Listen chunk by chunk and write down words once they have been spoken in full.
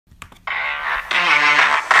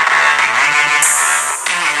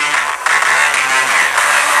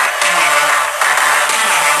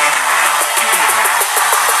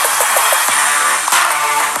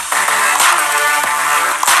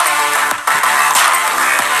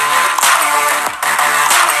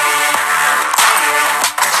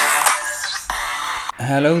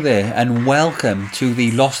Hello there, and welcome to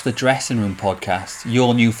the Lost the Dressing Room podcast,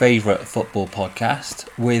 your new favourite football podcast,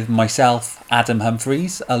 with myself, Adam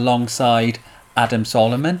Humphreys, alongside Adam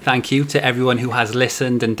Solomon. Thank you to everyone who has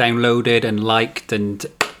listened and downloaded and liked and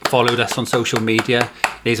followed us on social media.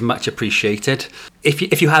 It is much appreciated.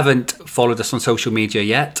 If you haven't followed us on social media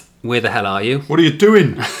yet, where the hell are you? What are you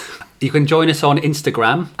doing? You can join us on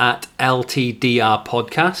Instagram at LTDR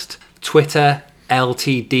Podcast, Twitter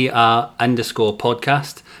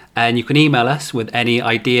LTDR_podcast, and you can email us with any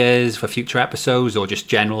ideas for future episodes or just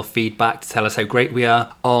general feedback to tell us how great we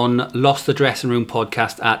are on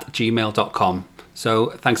lostthedressingroompodcast@gmail.com. So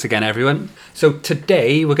thanks again, everyone. So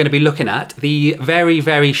today we're going to be looking at the very,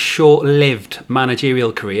 very short-lived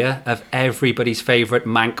managerial career of everybody's favourite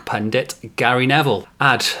Manc pundit, Gary Neville.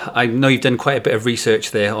 Ad, I know you've done quite a bit of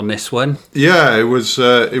research there on this one. Yeah, it was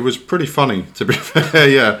pretty funny, to be fair.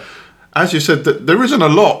 Yeah, as you said, there isn't a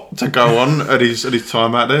lot to go on at his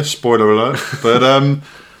time out there. Spoiler alert! But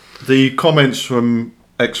the comments from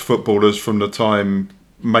ex-footballers from the time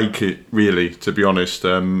make it, really, to be honest. They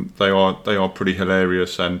are pretty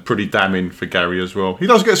hilarious and pretty damning for Gary as well. He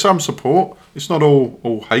does get some support. It's not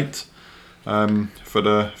all hate for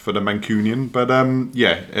the Mancunian, but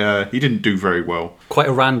he didn't do very well. Quite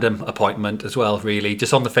a random appointment as well, really,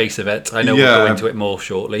 just on the face of it. I know we'll go into it more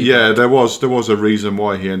shortly. Yeah, there was a reason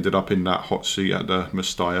why he ended up in that hot seat at the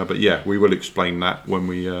Mestalla, but yeah, we will explain that when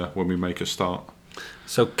we make a start.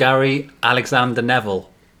 So Gary Alexander Neville.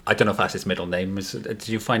 I don't know if that's his middle name. Did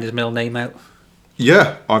you find his middle name out?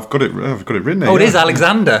 Yeah, I've got it written there. Oh, it is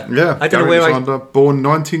Alexander. Yeah, I don't Gary know where Alexander, born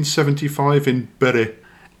 1975 in Bury.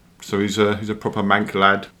 So he's a proper Manc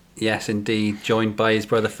lad. Yes, indeed. Joined by his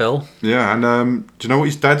brother Phil. Yeah, and do you know what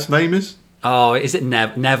his dad's name is? Oh, is it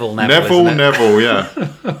Neville? Neville, yeah.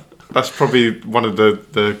 That's probably one of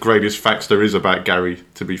the greatest facts there is about Gary,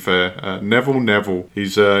 to be fair. Neville.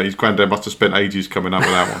 His granddad must have spent ages coming up with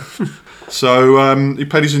that one. So he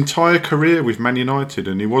played his entire career with Man United,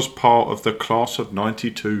 and he was part of the class of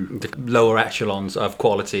 92. The lower echelons of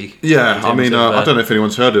quality. Yeah, I mean, I don't know if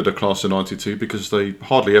anyone's heard of the class of 92 because they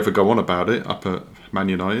hardly ever go on about it up at Man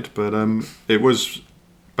United, but it was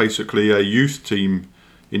basically a youth team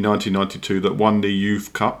in 1992 that won the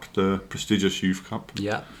Youth Cup, the prestigious Youth Cup.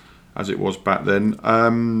 Yeah. As it was back then.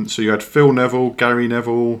 So you had Phil Neville, Gary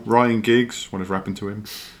Neville, Ryan Giggs, whatever happened to him,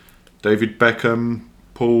 David Beckham,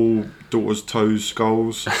 Paul Daughters Toes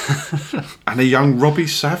Scholes, and a young Robbie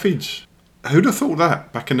Savage. Who'd have thought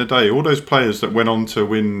that back in the day? All those players that went on to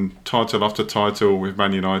win title after title with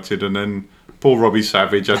Man United, and then poor Robbie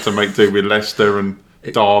Savage had to make do with Leicester and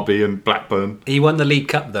Derby and Blackburn. He won the League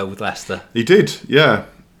Cup though with Leicester. He did, yeah.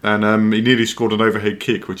 And he nearly scored an overhead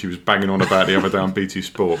kick, which he was banging on about the other day on BT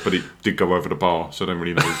Sport, but it did go over the bar, so I don't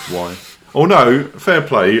really know why. Oh no, fair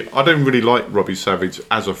play. I don't really like Robbie Savage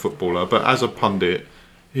as a footballer, but as a pundit,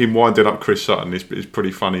 him winding up Chris Sutton is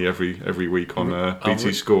pretty funny every week on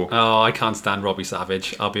BT Score. Oh, I can't stand Robbie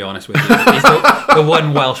Savage, I'll be honest with you. He's the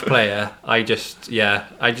one Welsh player. I just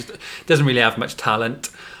doesn't really have much talent.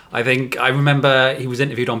 I remember he was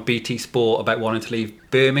interviewed on BT Sport about wanting to leave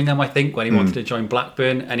Birmingham, I think, when he wanted to join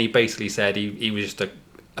Blackburn, and he basically said he was just a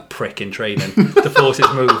prick in training to force his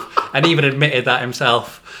move, and he even admitted that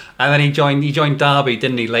himself. And then he joined Derby,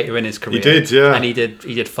 didn't he, later in his career? He did, yeah. And he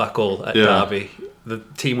did fuck all at Derby, the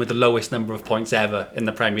team with the lowest number of points ever in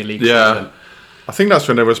the Premier League season. I think that's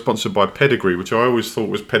when they were sponsored by Pedigree, which I always thought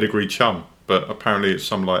was Pedigree Chum, but apparently it's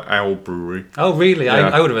some like owl brewery. Oh, really? Yeah.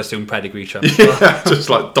 I would have assumed Pedigree Chum. Yeah, just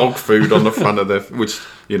like dog food on the front of their, which,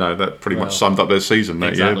 that pretty much summed up their season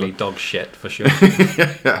that year. Exactly, dog shit, for sure.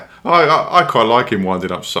 Yeah. I quite like him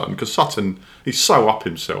winding up Sutton, because Sutton, he's so up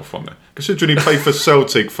himself on there. Considering he played for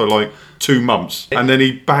Celtic for like 2 months, and then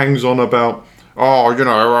he bangs on about,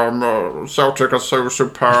 Celtic are so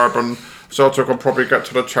superb, and Celtic will probably get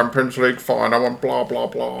to the Champions League final, and blah, blah,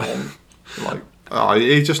 blah.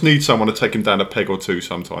 He just needs someone to take him down a peg or two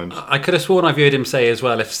sometimes. I could have sworn I've heard him say as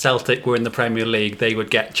well, if Celtic were in the Premier League, they would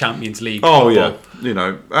get Champions League football. Yeah.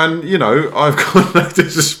 I've got no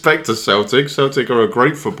disrespect to Celtic. Celtic are a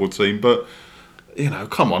great football team, but,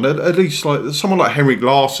 come on, at least like someone like Henrik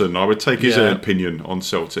Larsson, I would take his opinion on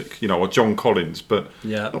Celtic, or John Collins, but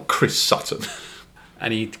not Chris Sutton.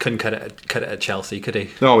 And he couldn't cut it at Chelsea, could he?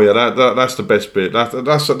 Oh yeah, that's the best bit.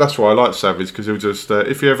 That's why I like Savage, because he'll just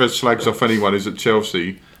if he ever slags off anyone who's at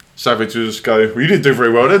Chelsea, Savage will just go, "Well, you didn't do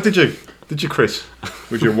very well there, did you? Did you, Chris?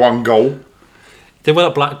 With your one goal." Did well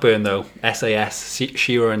at Blackburn though. SAS,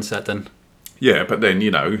 Shearer and Sutton. Yeah, but then,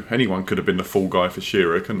 anyone could have been the fall guy for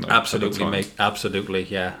Shearer, couldn't they? Absolutely, mate. Absolutely,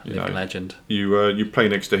 yeah. Living legend. You play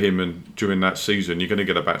next to him, and during that season, you're going to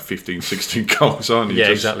get about 15, 16 goals, aren't you? Yeah,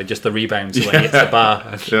 exactly. Just the rebounds when he hits the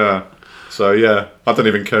bar. Yeah. So, yeah, I don't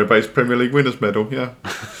even care about his Premier League winners medal. Yeah.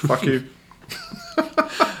 Fuck you.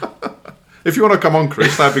 If you want to come on,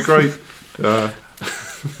 Chris, that'd be great.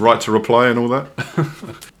 Right to reply and all that.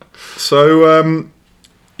 So,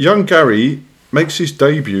 young Gary makes his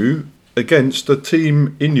debut against a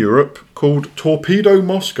team in Europe called Torpedo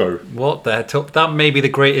Moscow. What the? That may be the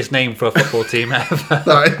greatest name for a football team ever.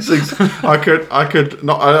 I could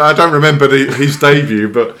not. I don't remember his debut,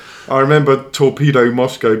 but I remember Torpedo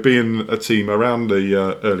Moscow being a team around the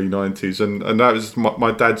early 90s, and that was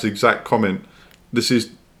my dad's exact comment. This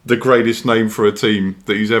is the greatest name for a team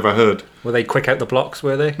that he's ever heard. Were they quick out the blocks,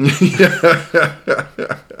 were they?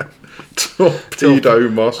 Torpedo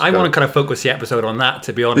Moscow. I want to kind of focus the episode on that,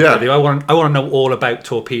 to be honest with you. I want to know all about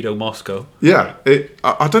Torpedo Moscow. Yeah,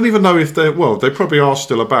 I don't even know if they're... Well, they probably are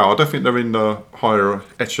still about. I don't think they're in the higher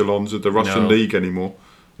echelons of the Russian league anymore.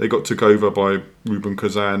 They got took over by Ruben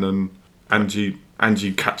Kazan and Angie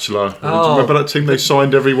Kachler. Do you remember that team? They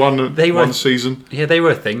signed everyone one season. Yeah, they were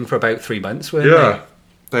a thing for about 3 months, weren't they?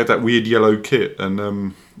 They had that weird yellow kit,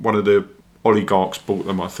 and one of the oligarchs bought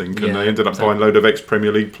them, I think, and they ended up buying a load of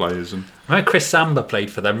ex-Premier League players. And I remember Chris Samba played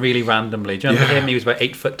for them really randomly. Do you remember him? He was about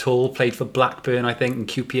 8 foot tall, played for Blackburn, I think, and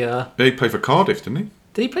QPR. Yeah, he played for Cardiff, didn't he?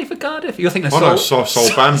 Did he play for Cardiff? You're thinking of Sol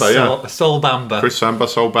Bamba, Sol Bamba. Chris Samba,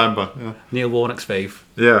 Sol Bamba, yeah. Neil Warnock's fave.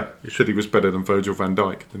 Yeah, you said he was better than Virgil van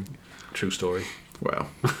Dijk, didn't he? True story. Well,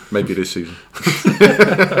 maybe this season.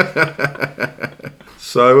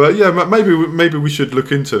 So maybe we should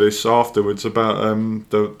look into this afterwards about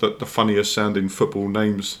the funniest sounding football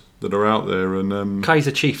names that are out there. And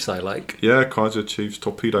Kaiser Chiefs, I like. Yeah, Kaiser Chiefs.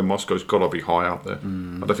 Torpedo Moscow's got to be high out there.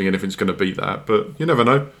 I don't think anything's going to beat that, but you never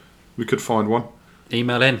know. We could find one.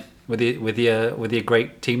 Email in with your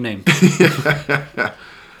great team name,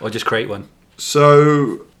 or just create one.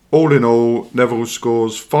 So all in all, Neville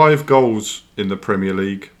scores 5 goals in the Premier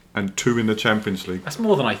League and 2 in the Champions League. That's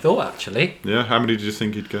more than I thought, actually. Yeah, how many did you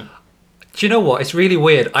think he'd get? Do you know what? It's really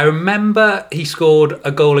weird. I remember he scored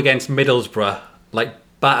a goal against Middlesbrough. But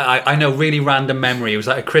I know, really random memory. It was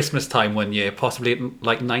like a Christmas time one year, possibly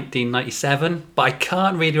like 1997. But I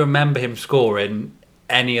can't really remember him scoring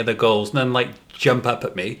any of the goals. None jump up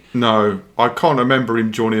at me. No, I can't remember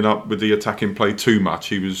him joining up with the attacking play too much.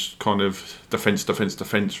 He was kind of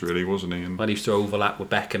defence, really, wasn't he? And he used to overlap with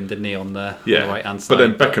Beckham, didn't he, on the right-hand side? But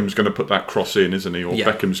then Beckham's going to put that cross in, isn't he? Or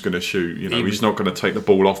Beckham's going to shoot. He's not going to take the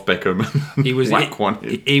ball off Beckham and whack one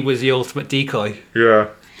in. He was the ultimate decoy. Yeah.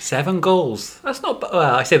 7 goals. That's not bad.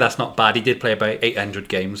 Well, I say that's not bad. He did play about 800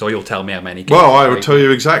 games, or you'll tell me how many games. Well, I will tell you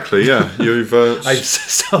exactly, yeah. You've I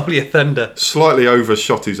stole your thunder. Slightly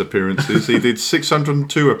overshot his appearances. He did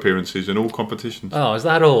 602 appearances in all competitions. Oh, is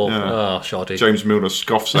that all? Yeah. Oh, shoddy. James Milner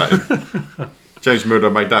scoffs at him. James Milner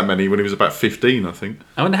made that many when he was about 15, I think.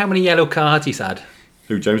 I wonder how many yellow cards he's had.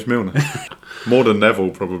 Who, James Milner? More than Neville,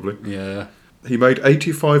 probably. Yeah. He made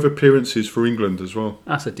 85 appearances for England as well.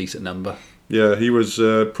 That's a decent number. Yeah, he was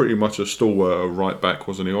pretty much a stalwart right back,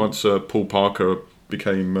 wasn't he? Once Paul Parker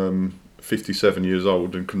became 57 years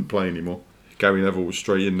old and couldn't play anymore, Gary Neville was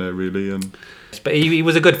straight in there, really. But he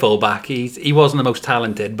was a good fullback. He wasn't the most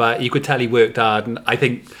talented, but you could tell he worked hard. And I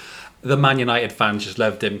think the Man United fans just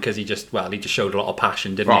loved him because he just showed a lot of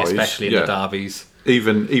passion, didn't he? Especially in the derbies.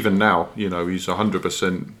 Even now, he's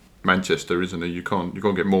 100% Manchester, isn't he? You can't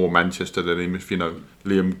get more Manchester than him if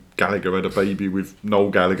Liam Gallagher had a baby with Noel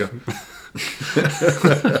Gallagher.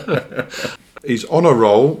 He's on a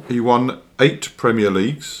roll. He won 8 Premier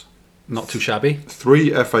Leagues. Not too shabby.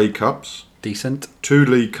 3 FA Cups. Decent. 2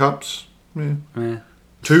 League Cups. Yeah.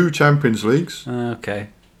 2 Champions Leagues. Okay.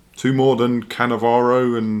 2 more than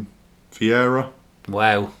Cannavaro and Vieira.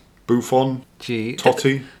 Wow. Buffon. Gee.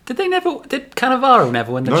 Totti. Did Cannavaro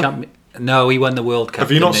never win the champion? No, he won the World Cup.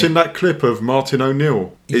 Have you not seen that clip of Martin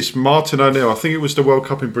O'Neill? It's Martin O'Neill. I think it was the World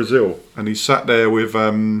Cup in Brazil, and he sat there with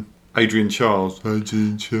Adrian Charles.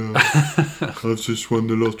 Adrian Charles, I've just won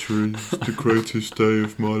the lottery. It's the greatest day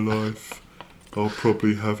of my life. I'll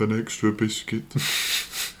probably have an extra biscuit.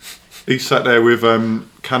 He sat there with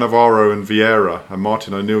Cannavaro and Vieira, and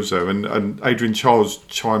Martin O'Neill's there, and Adrian Charles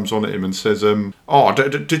chimes on at him and says,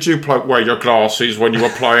 did you wear your glasses when you were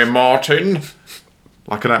playing, Martin?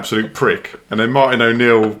 Like an absolute prick. And then Martin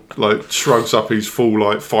O'Neill shrugs up his full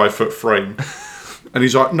 5-foot frame, and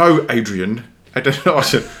he's like, "No, Adrian." I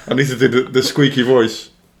need to do the squeaky voice.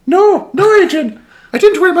 No, Adrian. I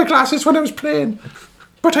didn't wear my glasses when I was playing,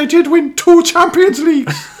 but I did win 2 Champions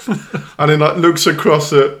Leagues. And then looks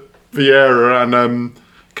across at Vieira and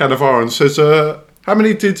Cannavaro and says, how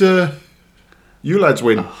many did you lads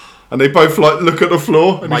win? And they both look at the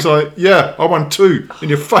floor and he's like, yeah, I won 2 in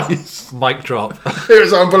your face. Mic drop. It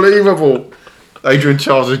was unbelievable. Adrian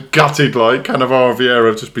Charles is gutted, Cannavaro and Vieira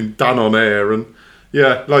have just been done on air, and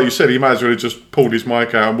yeah, like you said, he might as well have just pulled his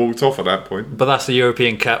mic out and walked off at that point. But that's the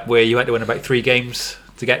European Cup where you had to win about 3 games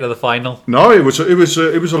to get to the final. No, it was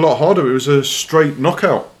a lot harder. It was a straight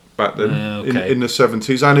knockout back then in the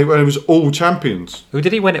 70s, and it was all champions. Who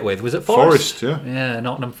did he win it with? Was it Forest? Forest, yeah. Yeah,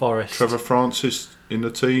 Nottingham Forest. Trevor Francis in the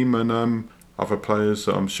team, and other players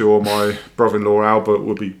that I'm sure my brother-in-law Albert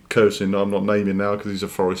would be cursing that I'm not naming now because he's a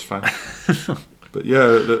Forest fan. But yeah,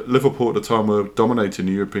 Liverpool at the time were dominating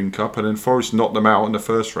the European Cup, and then Forest knocked them out in the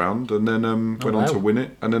first round, and then went on to win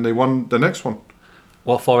it, and then they won the next one.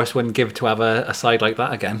 What Forest wouldn't give to have a side like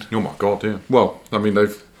that again? Oh my God, yeah. Well, I mean,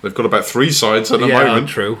 they've got about 3 sides at the moment.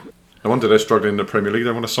 Yeah, true. No wonder they're struggling in the Premier League.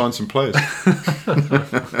 They want to sign some players.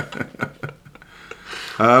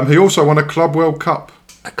 He also won a Club World Cup.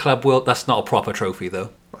 A Club World... That's not a proper trophy, though.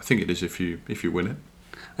 I think it is if you win it.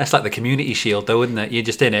 That's like the Community Shield, though, isn't it? You're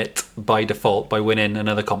just in it by default by winning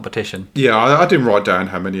another competition. Yeah, I didn't write down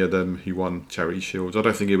how many of them he won Charity Shields. I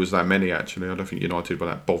don't think it was that many, actually. I don't think United were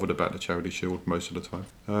that bothered about the Charity Shield most of the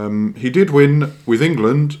time. He did win, with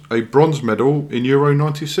England, a bronze medal in Euro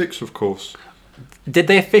 96, of course. Did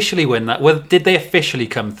they officially win that? Well, did they officially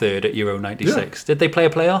come third at Euro 96? Yeah. Did they play a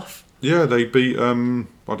playoff? Yeah, they beat, I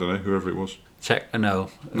don't know, whoever it was. No,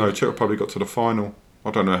 Czech Republic got to the final.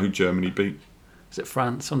 I don't know who Germany beat. Is it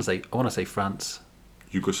France? I want to say France.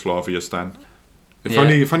 Yugoslavia, Stan. If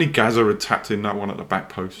only Gaza had tapped in that one at the back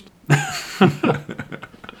post.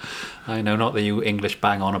 I know, not that you English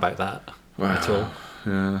bang on about that at all.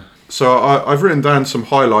 Yeah. So I've written down some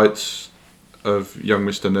highlights of young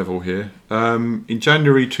Mr. Neville here. In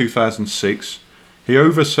January 2006, he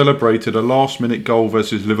over-celebrated a last-minute goal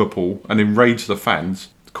versus Liverpool and enraged the fans,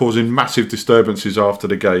 causing massive disturbances after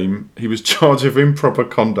the game. He was charged with improper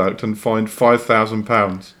conduct and fined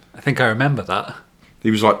 £5,000. I think I remember that.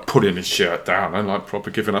 He was pulling his shirt down and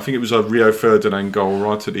proper giving. I think it was a Rio Ferdinand goal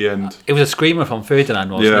right at the end. It was a screamer from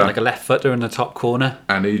Ferdinand, wasn't it? Like a left footer in the top corner.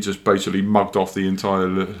 And he just basically mugged off the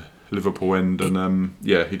entire Liverpool end, and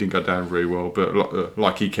he didn't go down very well, but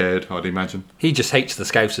like he cared, I'd imagine. He just hates the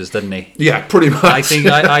Scousers, doesn't he? Yeah, pretty much. I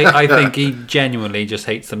think he genuinely just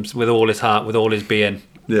hates them with all his heart, with all his being.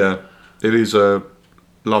 Yeah, it is a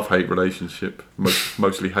love-hate relationship,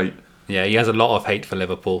 mostly hate. Yeah, he has a lot of hate for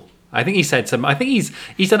Liverpool. I think he said some. I think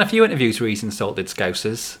he's done a few interviews where he's insulted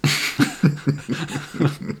Scousers.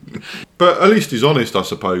 But at least he's honest, I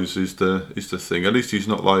suppose, is the thing. At least he's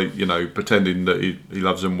not pretending that he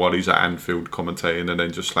loves them while he's at Anfield commentating and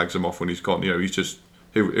then just slags them off when he's gone.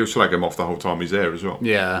 He'll slag them off the whole time he's there as well.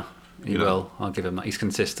 Yeah, he will. I'll give him that. He's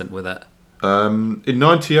consistent with it. In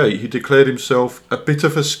 98, he declared himself a bit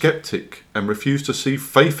of a sceptic and refused to see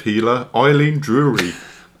faith healer Eileen Drury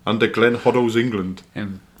under Glenn Hoddle's England.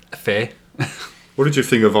 Fair. What did you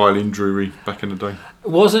think of Eileen Drury back in the day?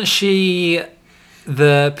 Wasn't she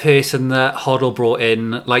the person that Hoddle brought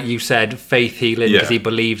in, like you said, faith healing, because he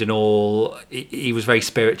believed in all... He was very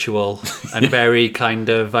spiritual and very kind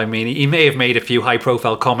of... I mean, he may have made a few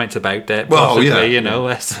high-profile comments about it, possibly, I don't know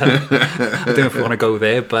if we want to go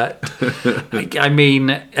there, but I mean,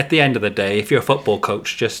 at the end of the day, if you're a football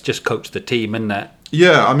coach, just coach the team, isn't it?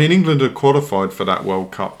 Yeah, I mean, England had qualified for that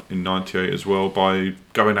World Cup in 98 as well by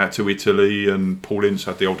going out to Italy, and Paul Ince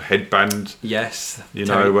had the old headband. Yes.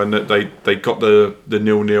 And they got the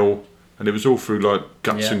 0-0, and it was all through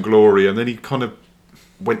guts and glory, and then he kind of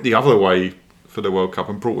went the other way for the World Cup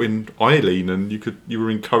and brought in Eileen, and you were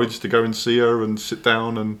encouraged to go and see her and sit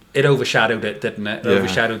down. And it overshadowed it, didn't it? It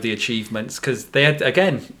overshadowed the achievements, because they had,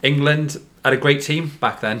 again, England had a great team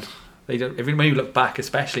back then. Even when you look back,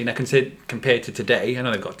 especially now compared to today, I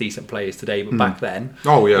know they've got decent players today, but back then,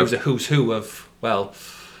 it was a who's who of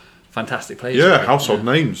fantastic players. Yeah, household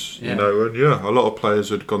names, and a lot of players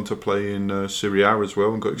had gone to play in Serie A as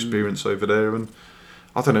well and got experience over there. And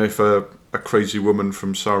I don't know if a crazy woman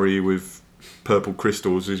from Surrey with purple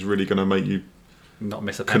crystals is really going to make you not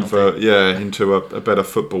miss a penalty. Convert, into a better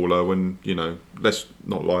footballer. When let's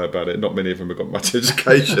not lie about it. Not many of them have got much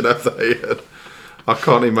education, have they? I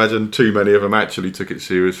can't imagine too many of them actually took it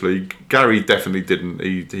seriously. Gary definitely didn't.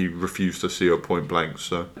 He refused to see her point blank.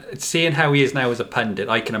 So, seeing how he is now as a pundit,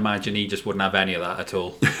 I can imagine he just wouldn't have any of that at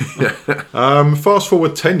all. Fast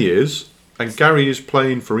forward 10 years, and Gary is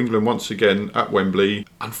playing for England once again at Wembley.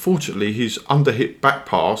 Unfortunately, his under-hit back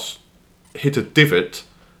pass hit a divot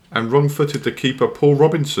and wrong-footed the keeper Paul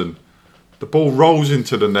Robinson. The ball rolls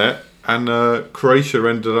into the net, and Croatia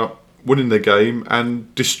ended up winning the game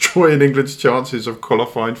and destroying England's chances of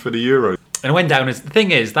qualifying for the Euros. And it went down as, the thing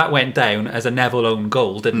is, that went down as a Neville own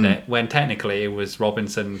goal, didn't it? When technically it was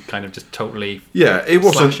Robinson kind of just totally it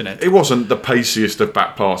wasn't slashing it. It wasn't the paciest of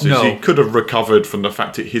back passes. No. He could have recovered from the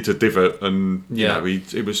fact it hit a divot, and Yeah.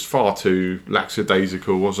 it was far too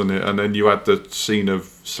lackadaisical, wasn't it? And then you had the scene of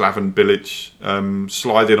Slaven Bilic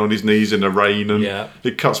sliding on his knees in the rain, and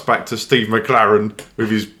it cuts back to Steve McLaren with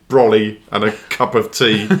his brolly and a cup of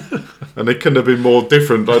tea, and it couldn't have been more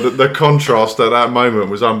different. Like the contrast at that moment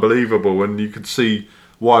was unbelievable, and you could see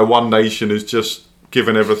why one nation is just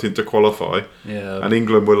given everything to qualify, and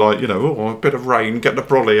England were like, a bit of rain, get the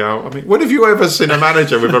brolly out. I mean, when have you ever seen a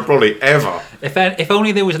manager with a brolly ever? If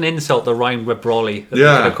only there was an insult that rhymed with brolly that they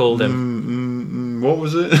could have called him. What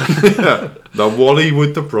was it? The Wally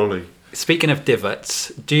with the brolly. Speaking of divots,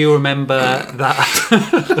 do you remember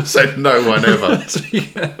that? Said no one ever.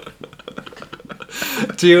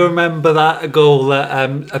 Do you remember that goal that I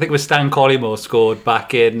think it was Stan Collymore scored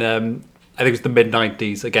back in I think it was the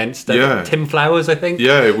mid-90s against Tim Flowers, I think?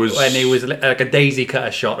 Yeah, it was. When he was like a daisy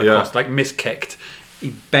cutter shot across, like miskicked. He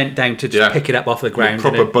bent down to just pick it up off the ground.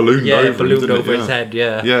 Proper ballooned over his head,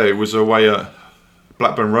 Yeah, it was away at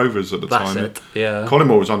Blackburn Rovers at the time. That's it, yeah.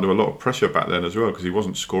 Collymore was under a lot of pressure back then as well because he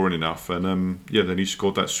wasn't scoring enough, and then he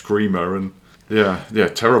scored that screamer, and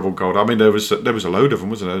terrible goal. I mean, there was a load of them,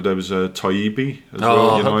 wasn't there? There was Taibbi as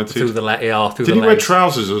well, United. Did he wear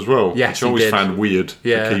trousers as well? Yes, which I always found weird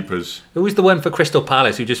for keepers. Who was the one for Crystal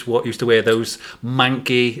Palace who just used to wear those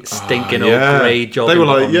manky, stinking old grey jogging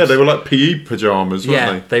bottoms? They were like PE pyjamas,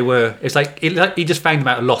 weren't they were. It's like he just found them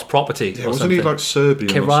out of lost property. Yeah, wasn't he like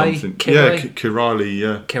Serbian or something? Kirali,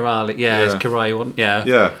 it's Kirai,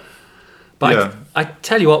 yeah. But I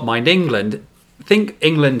tell you what, mind England. Think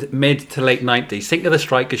England mid to late 90s. Think of the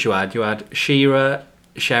strikers you had. You had Shearer,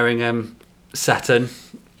 Sheringham, Sutton,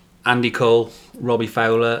 Andy Cole, Robbie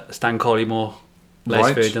Fowler, Stan Collymore,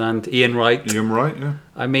 Les Ferdinand, Ian Wright. Yeah.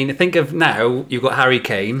 I mean, think of now, you've got Harry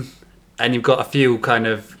Kane, and you've got a few kind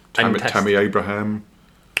of... Tammy Abraham.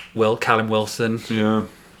 Callum Wilson. Yeah.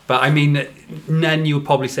 But I mean, none you would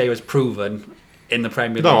probably say was proven in the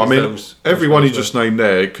Premier League. No, I mean, everyone you just named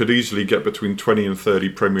there could easily get between 20 and 30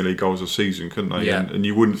 Premier League goals a season, couldn't they? Yeah. And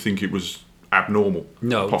you wouldn't think it was abnormal.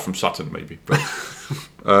 No. Apart from Sutton, maybe. But,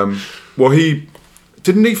 he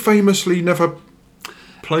famously never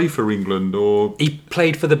play for England, or he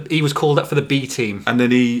was called up for the B team, and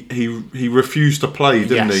then he refused to play,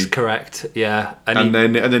 didn't he? Yes, correct. Yeah, and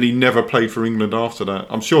then he never played for England after that.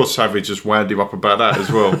 I'm sure Savage just wound him up about that as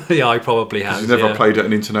well. Yeah, I probably have. He never played at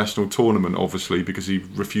an international tournament, obviously, because he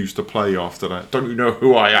refused to play after that. Don't you know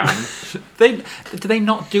who I am? Do they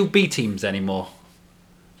not do B teams anymore?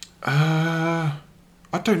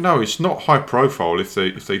 I don't know. It's not high profile if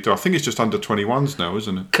they do. I think it's just under 21s now,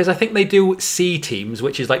 isn't it? Because I think they do C teams,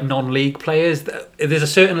 which is like non-league players. There's a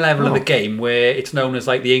certain level of the game where it's known as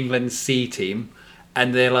like the England C team,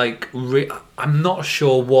 and they're like I'm not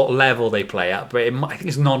sure what level they play at, but I think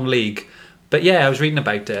it's non-league. But yeah, I was reading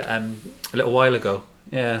about it a little while ago.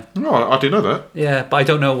 Yeah. No, I didn't know that. Yeah, but I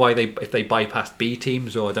don't know why if they bypassed B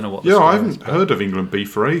teams, or I don't know what. I haven't heard of England B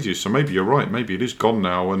for ages, so maybe you're right. Maybe it is gone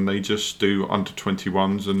now, and they just do under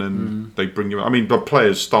 21s, and then they bring you. I mean, but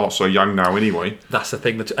players start so young now anyway. That's the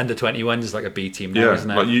thing. That under 21s is like a B team now,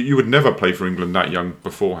 isn't it? Like you would never play for England that young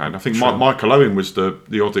beforehand. I think Michael Owen was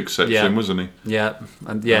the odd exception, wasn't he? Yeah,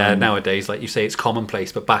 and nowadays, like you say, it's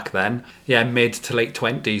commonplace, but back then, mid to late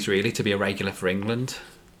 20s really to be a regular for England.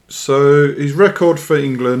 So his record for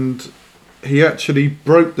England, he actually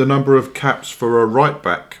broke the number of caps for a right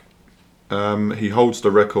back. He holds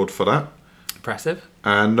the record for that. Impressive.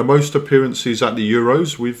 And the most appearances at the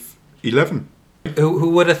Euros with 11. Who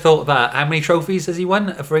would have thought that? How many trophies has he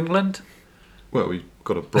won for England? Well, he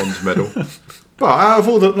got a bronze medal. But out of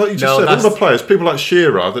all the, like you just said, all the players, people like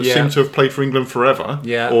Shearer that seem to have played for England forever,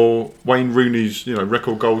 or Wayne Rooney's,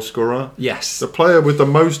 record goal scorer. Yes. The player with the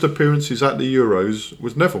most appearances at the Euros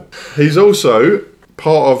was Neville. He's also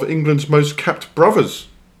part of England's most capped brothers,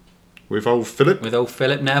 with old Philip. With old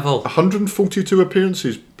Philip Neville. 142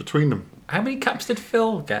 appearances between them. How many caps did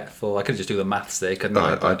Phil get for? I could just do the maths there, couldn't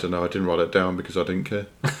I? I don't know. I didn't write it down because I didn't care.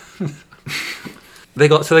 They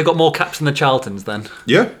got more caps than the Charltons then.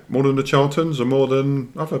 Yeah, more than the Charltons and more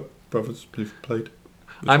than other brothers who've played.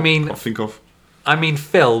 I mean, I think of. I mean,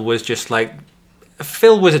 Phil was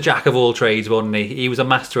a jack of all trades, wasn't he? He was a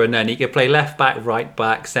master of none. He could play left back, right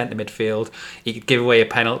back, centre midfield. He could give away a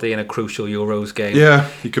penalty in a crucial Euros game. Yeah,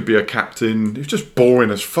 he could be a captain. He was just boring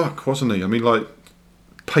as fuck, wasn't he? I mean, like,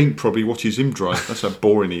 paint probably watches him dry. That's how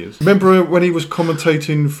boring he is. Remember when he was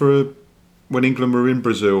commentating when England were in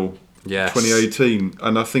Brazil Yes. 2018.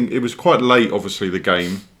 And I think it was quite late, obviously, the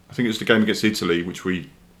game. I think it was the game against Italy, which we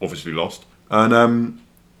obviously lost. And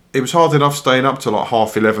it was hard enough staying up till like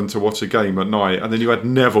 11:30 to watch a game at night. And then you had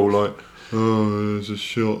Neville like, oh, there's a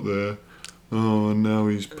shot there. Oh, now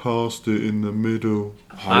he's passed it in the middle.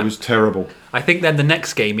 Oh, it was terrible. I think then the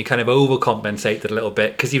next game he kind of overcompensated a little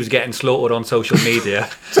bit because he was getting slaughtered on social media.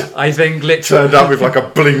 I think literally... Turned up with like a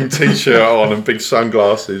bling t-shirt on and big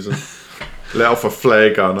sunglasses and let off a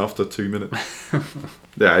flare gun after 2 minutes.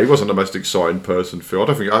 Yeah, he wasn't the most exciting person, Phil.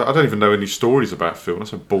 I don't even know any stories about Phil.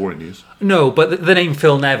 That's how boring he is. No, but the name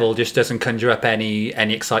Phil Neville just doesn't conjure up any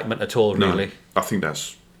excitement at all, really. No, I think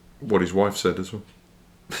that's what his wife said as well.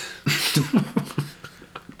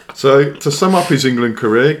 So, to sum up his England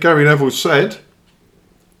career, Gary Neville said,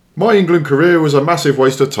 "My England career was a massive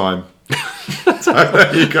waste of time." So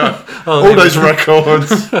there you go. All those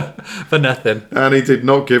records. For nothing. And he did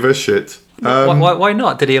not give a shit. Why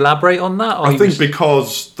not? Did he elaborate on that? Or I think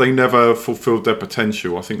because they never fulfilled their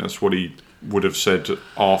potential. I think that's what he would have said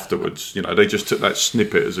afterwards. You know, they just took that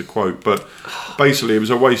snippet as a quote. But basically, it was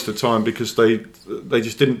a waste of time because they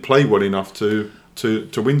just didn't play well enough to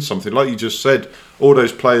win something. Like you just said, all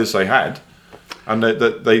those players they had, and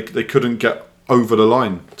they couldn't get over the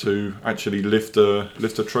line to actually lift a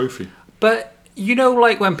trophy. But you know,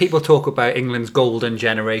 like when people talk about England's golden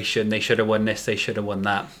generation, they should have won this, they should have won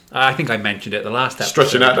that. I think I mentioned it the last episode.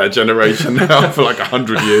 Stretching out that generation now for like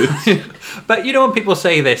 100 years. But you know when people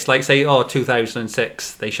say this, like say,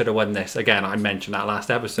 2006, they should have won this. Again, I mentioned that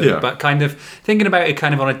last episode. Yeah. But kind of thinking about it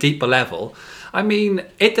kind of on a deeper level, I mean,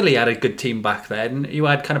 Italy had a good team back then. You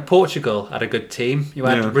had kind of Portugal had a good team. You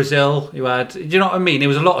had Brazil. You had, do you know what I mean? There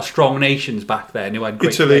was a lot of strong nations back then who had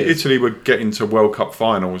great players. Italy were getting to World Cup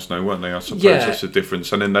finals now, weren't they? I suppose that's the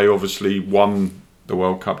difference. And then they obviously won the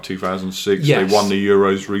World Cup 2006. Yes. They won the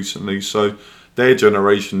Euros recently. So their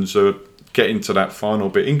generations are getting to that final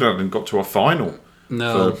bit. England hadn't got to a final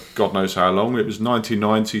for God knows how long. It was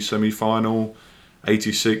 1990 semi-final.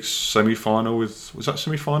 86 semi-final was that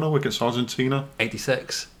semi-final against Argentina?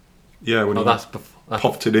 86. Yeah, when he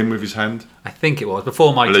popped it in with his hand. I think it was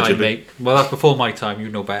before my Allegedly. time, mate. Well, that's before my time. You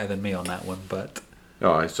know better than me on that one, but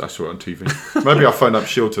Oh, I saw it on TV. Maybe I'll phone up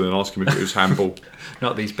Shilton and ask him if it was handball.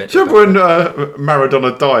 Not these bits. Do you remember when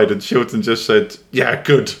Maradona died and Shilton just said, "Yeah,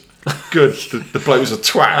 good." The bloke was a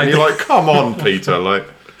twat, and you're like, "Come on, Peter!" Like,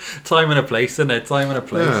 time and a place, isn't it? Time and a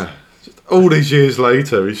place. Yeah. All these years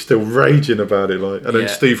later, he's still raging about it. Like, and then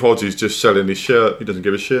Steve Hodges just selling his shirt. He doesn't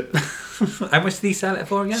give a shit. How much did he sell it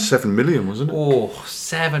for again? 7 million, wasn't it? Oh,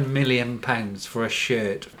 £7 million for a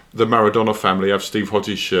shirt. The Maradona family have Steve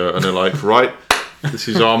Hodges' shirt, and they're like, right, this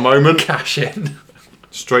is our moment. Cash in.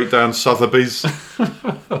 Straight down Sotheby's.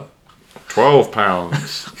 £12.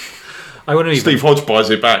 I wouldn't even. Steve Hodge buys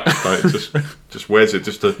it back. Like, just wears it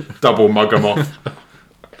just to double mug him off.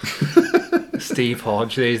 Steve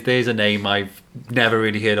Hodge, there's a name I've never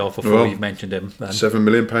really heard of before you've mentioned him. Then. £7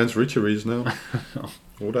 million richer he is now.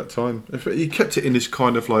 All that time. He kept it in this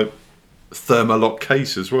kind of like Thermalock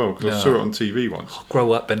case as well, because I saw it on TV once.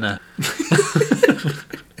 Grow up in there.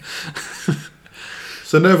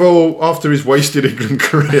 So Neville, after his wasted England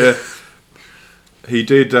career, he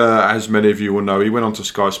did, as many of you will know, he went on to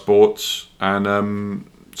Sky Sports and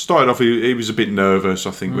started off, he was a bit nervous,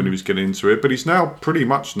 I think, when he was getting into it, but he's now pretty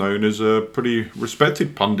much known as a pretty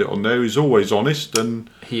respected pundit on there. He's always honest, and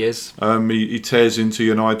he is. He tears into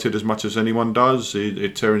United as much as anyone does.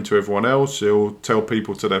 He'd tear into everyone else. He'll tell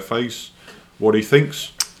people to their face what he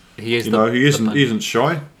thinks. He is. He isn't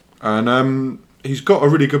shy, and he's got a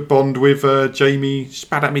really good bond with Jamie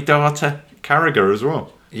Spat at me daughter Carragher as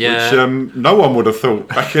well. Yeah. Which no one would have thought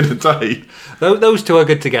back in the day. Those two are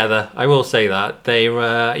good together. I will say that.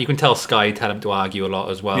 You can tell Sky tell them to argue a lot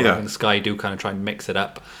as well. Yeah. And Sky do kind of try and mix it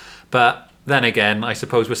up. But then again, I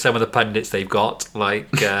suppose with some of the pundits they've got, like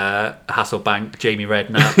Hasselbank, Jamie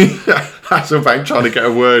Redknapp. Hasselbank trying to get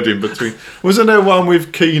a word in between. Wasn't there one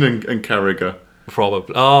with Keane and Carragher?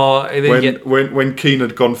 Probably. Oh, when Keane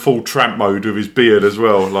had gone full tramp mode with his beard as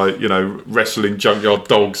well, like, you know, wrestling junkyard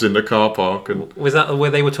dogs in the car park. And was that where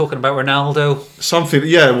they were talking about Ronaldo? Something,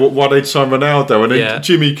 yeah. Why they'd signed Ronaldo, and then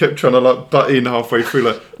Jimmy kept trying to like butt in halfway through,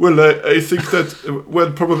 like, well, I think that,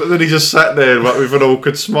 well, probably. Then he just sat there like with an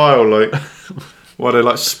awkward smile, like, while they're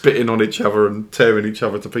like spitting on each other and tearing each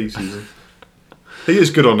other to pieces. He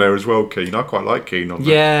is good on there as well, Keane. I quite like Keane on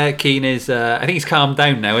there. Yeah, Keane is. I think he's calmed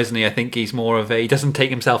down now, isn't he? I think he's more of a. He doesn't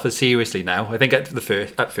take himself as seriously now. I think at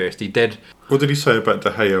first he did. What did he say about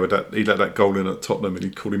De Gea? That he let that goal in at Tottenham and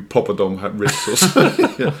he called him Poppadom at wrists or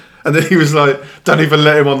something. Yeah. And then he was like, "Don't even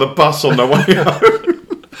let him on the bus on the way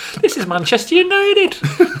home." This is Manchester United.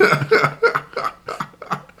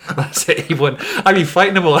 That's He won. I've been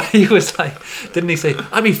fighting them all. He was like, didn't he say,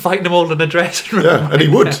 I've been fighting them all in the dressing room? Yeah, and he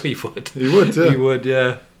would. Yeah, he would. He would, yeah. He would,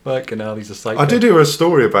 yeah. Fucking hell, he's a psycho. I did hear a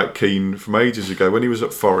story about Keane from ages ago when he was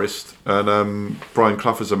at Forest, and Brian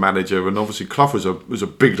Clough was a manager, and obviously Clough was a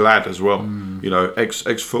big lad as well. You know, ex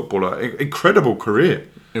footballer, incredible career.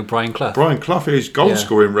 Who, Brian Clough? Brian Clough, his goal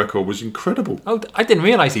scoring record was incredible. Oh, I didn't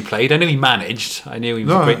realise he played. I knew he managed. I knew he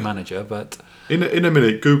was a great manager, but in a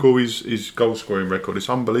minute, Google his goal scoring record. It's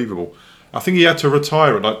unbelievable. I think he had to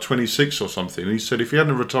retire at like 26 or something. And he said if he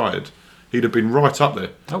hadn't retired, he'd have been right up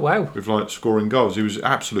there. Oh wow! With like scoring goals, he was an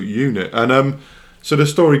absolute unit. And so the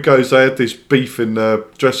story goes, they had this beef in the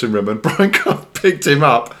dressing room, and Brian Clough picked him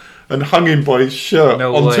up and hung him by his shirt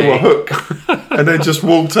onto a hook, and then just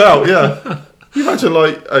walked out. Yeah, you imagine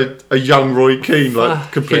like a young Roy Keane,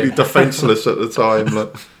 like completely defenceless at the time.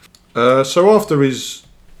 Like, so after his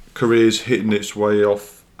career's hitting its way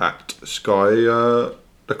off at Sky,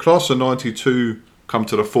 the class of '92 come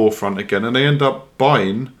to the forefront again, and they end up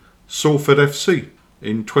buying Salford FC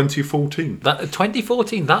in 2014. That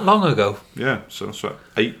 2014, that long ago? Yeah, so that's like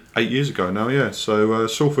eight years ago now. Yeah, so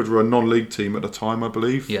Salford were a non-league team at the time, I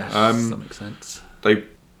believe. Yes, that makes sense. They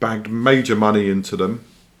bagged major money into them.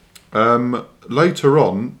 Later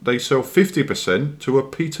on, they sell 50% to a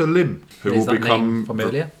Peter Lim, who will become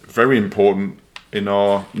very important in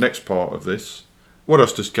our next part of this. What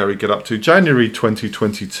else does Gary get up to? January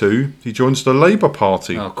 2022, he joins the Labour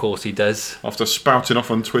Party. Oh, of course he does. After spouting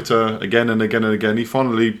off on Twitter again and again and again, he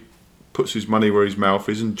finally puts his money where his mouth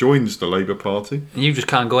is and joins the Labour Party. And you just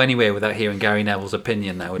can't go anywhere without hearing Gary Neville's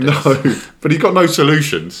opinion nowadays. No, but he's got no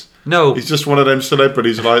solutions. No. He's just one of them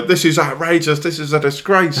celebrities like, this is outrageous, this is a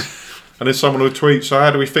disgrace. And then someone will tweet, so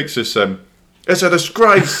how do we fix this then? It's a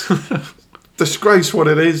disgrace. Disgrace what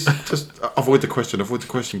it is. Just avoid the question.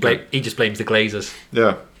 He just blames the Glazers.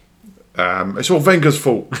 Yeah. It's all Wenger's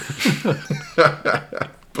fault.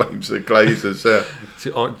 Blames the Glazers,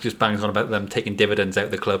 yeah. Or just bangs on about them taking dividends out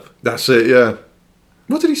of the club. That's it, yeah.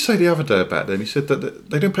 What did he say the other day about them? He said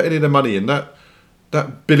that they don't put any of the money in. That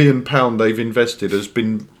 £1 billion they've invested has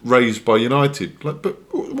been raised by United. Like, but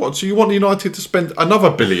what? So you want United to spend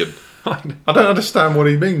another £1 billion? I don't understand what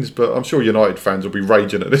he means, but I'm sure United fans will be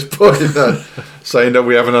raging at this point, saying that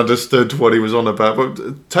we haven't understood what he was on about.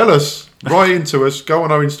 But tell us, write into us, go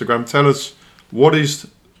on our Instagram, tell us what is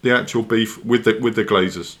the actual beef with the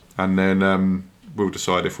Glazers, and then we'll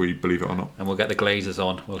decide if we believe it or not. And we'll get the Glazers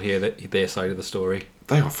on. We'll hear their side of the story.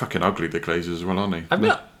 They are fucking ugly, the Glazers as well, aren't they?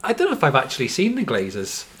 I don't know if I've actually seen the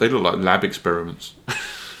Glazers. They look like lab experiments.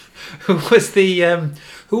 Who was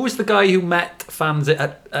the guy who met fans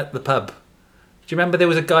at the pub? Do you remember there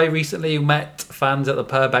was a guy recently who met fans at the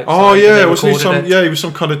pub outside? Oh yeah, wasn't he some? Yeah, he was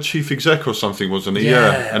some kind of chief exec or something, wasn't he?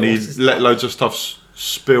 Yeah, and he let loads of stuff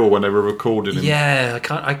spill when they were recording him. Yeah,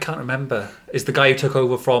 I can't remember. It's the guy who took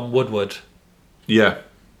over from Woodward. Yeah,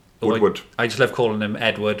 Woodward. I just love calling him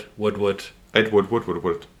Woodward.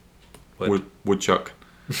 Woodchuck.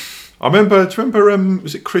 I remember. Do you remember?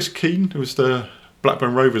 Was it Chris Keane who was the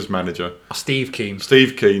Blackburn Rovers manager? Steve Keane,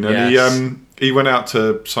 and yes. He went out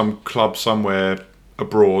to some club somewhere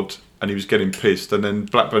abroad, and he was getting pissed, and then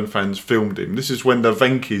Blackburn fans filmed him. This is when the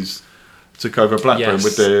Venkis took over Blackburn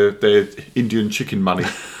with their Indian chicken money.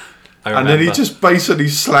 And then he just basically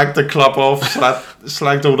slagged the club off,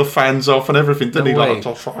 slagged all the fans off and everything, didn't he? Like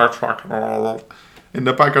in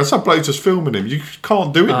the background, some bloke just filming him. You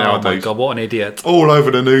can't do it nowadays. Oh my God, what an idiot! All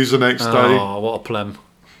over the news the next day. Oh, what a plum!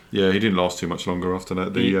 Yeah, he didn't last too much longer after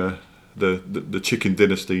that. The chicken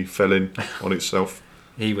dynasty fell in on itself.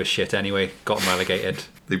 He was shit anyway. Got him relegated.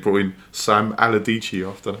 They brought in Sam Allardyce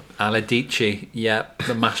after that. Allardyce, yeah,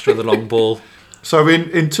 the master of the long ball. So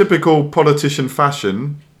in typical politician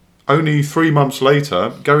fashion, only 3 months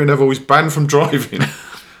later, Gary Neville was banned from driving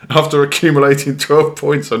after accumulating 12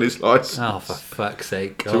 points on his licence. Oh, for fuck's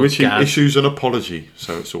sake. To which he issues an apology,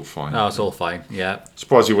 so it's all fine. Oh, it's all fine, yeah.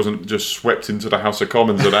 Surprised he wasn't just swept into the House of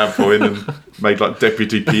Commons at that point and made like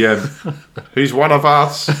Deputy PM. He's one of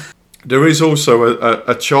us. There is also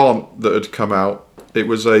a chant that had come out. It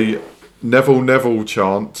was a Neville Neville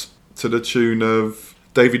chant to the tune of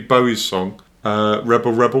David Bowie's song,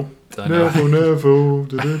 Rebel Rebel. Neville Neville.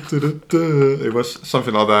 Da, da, da, da, da. It was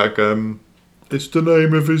something like that. It's the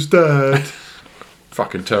name of his dad.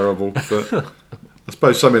 Fucking terrible. But I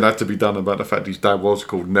suppose something had to be done about the fact his dad was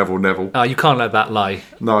called Neville Neville. Oh, you can't let that lie.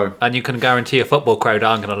 No. And you can guarantee a football crowd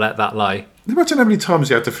aren't going to let that lie. Imagine how many times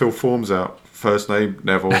he had to fill forms out. First name,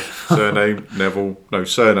 Neville. Surname, Neville. No,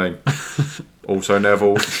 surname. Also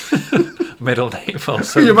Neville. Middle name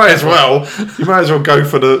also. You may as well go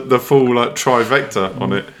for the full trifecta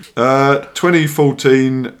on it.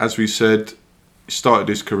 2014, as we said, He started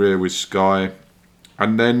his career with Sky,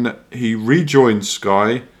 and then he rejoined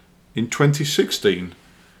Sky in 2016.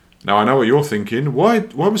 Now, I know what you're thinking. Why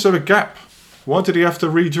was there a gap? Why did he have to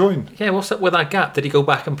rejoin? Yeah, what's up with that gap? Did he go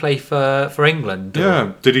back and play for England? Or?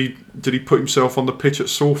 Yeah, did he put himself on the pitch at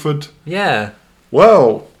Salford? Yeah.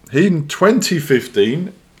 Well, in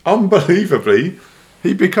 2015, unbelievably,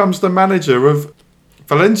 he becomes the manager of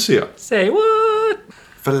Valencia. Say what?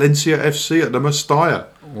 Valencia FC at the Mestalla.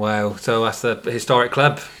 Wow, so that's a historic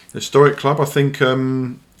club. Historic club. I think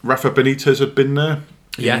Rafa Benitez had been there.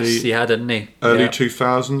 Yes, he had, hadn't he? Early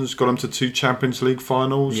 2000s, got them to 2 Champions League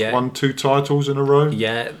finals, won 2 titles in a row.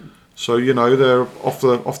 Yeah. So, they're off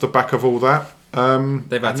the back of all that.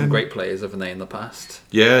 They've had some great players, haven't they, in the past?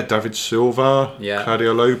 Yeah, David Silva,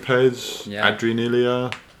 Claudio Lopez, Adrian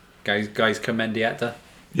Ilya. Guys Comendieta.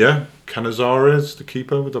 Yeah, Canizares, the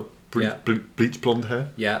keeper with the bleach blonde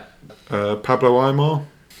hair. Yeah. Pablo Aimar.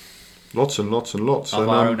 Lots and lots and lots.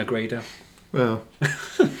 Alvaro Negredo. Well.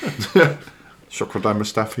 Shokradan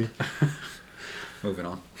Mustafi. Moving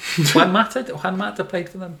on. Juan Mata played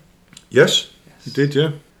for them? Yes, he did,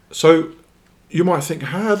 yeah. So, you might think,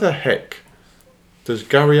 how the heck does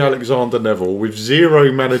Gary Alexander Neville, with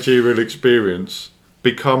 0 managerial experience,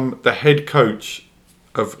 become the head coach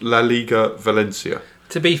of La Liga Valencia?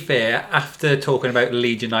 To be fair, after talking about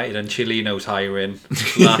Leeds United and Chilino's hiring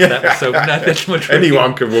last episode, nothing would really...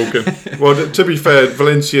 Anyone can walk in. Well, to be fair,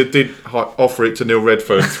 Valencia did offer it to Neil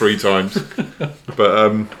Redfern 3 times.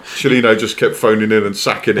 But Chilino just kept phoning in and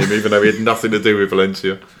sacking him, even though he had nothing to do with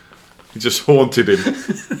Valencia. He just haunted him.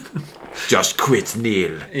 Just quit,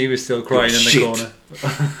 Neil. He was still crying in the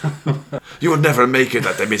corner. You'll never make it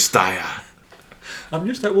at the Mestalla. I'm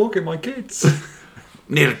just out walking my kids.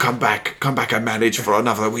 Neil, come back and manage for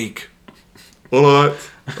another week. All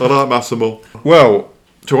right, Massimo. Well,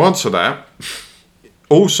 to answer that,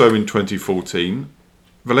 also in 2014,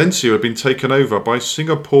 Valencia had been taken over by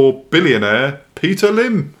Singapore billionaire Peter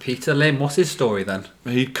Lim. Peter Lim, what's his story then?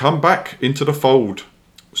 He'd come back into the fold.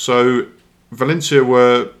 So Valencia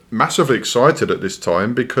were massively excited at this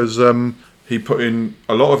time because he put in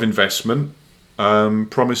a lot of investment,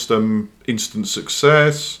 promised them instant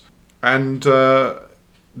success, and...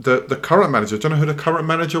 The current manager, do you know who the current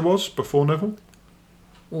manager was before Neville?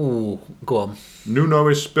 Ooh, go on. Nuno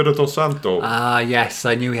Espirito Santo. Ah, yes,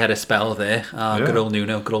 I knew he had a spell there. Good old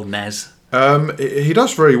Nuno, good old Nez. He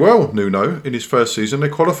does very well, Nuno, in his first season. They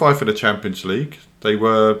qualify for the Champions League. They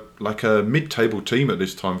were like a mid-table team at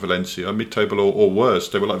this time, Valencia. Mid-table or worse.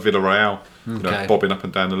 They were like Villarreal, bobbing up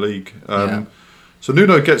and down the league. So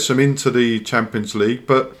Nuno gets them into the Champions League,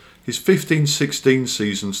 but his 15-16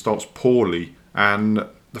 season starts poorly, and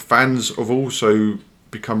the fans have also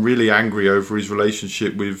become really angry over his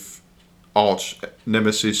relationship with arch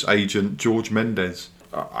nemesis agent George Mendes.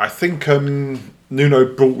 I think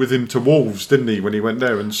Nuno brought with him to Wolves, didn't he, when he went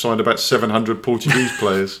there and signed about 700 Portuguese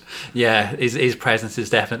players? Yeah, his presence is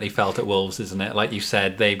definitely felt at Wolves, isn't it? Like you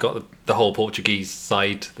said, they've got the whole Portuguese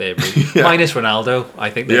side there. Minus Ronaldo. I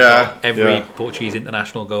think they've got every Portuguese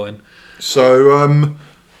international going. So,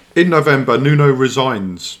 in November, Nuno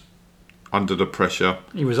resigns under the pressure.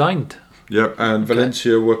 He resigned. Yep, and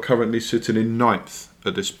Valencia were currently sitting in 9th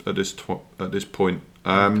at this point.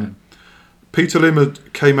 Peter Lim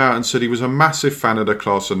came out and said he was a massive fan of the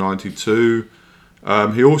class of '92.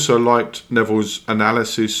 He also liked Neville's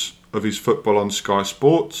analysis of his football on Sky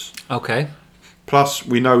Sports. Okay. Plus,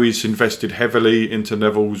 we know he's invested heavily into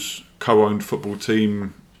Neville's co-owned football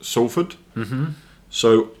team, Salford. Mm-hmm.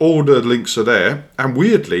 So all the links are there. And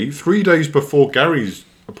weirdly, 3 days before Gary's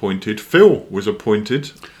appointed, Phil was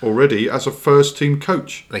appointed already as a first team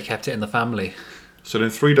coach. They kept it in the family. So then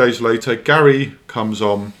 3 days later, Gary comes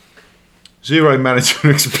on, 0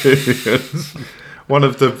 management experience, one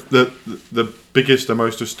of the biggest and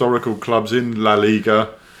most historical clubs in La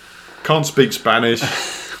Liga, can't speak Spanish.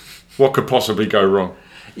 What could possibly go wrong?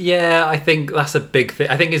 Yeah, I think that's a big thing.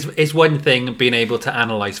 I think it's one thing being able to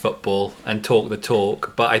analyse football and talk the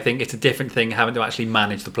talk, but I think it's a different thing having to actually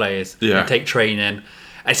manage the players and take training.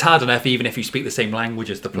 It's hard enough even if you speak the same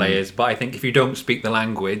language as the players, but I think if you don't speak the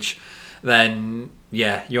language, then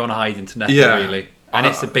you're on a hiding to nothing really. And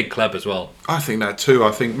it's a big club as well. I think that too.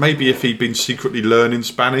 I think maybe if he'd been secretly learning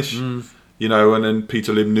Spanish, and then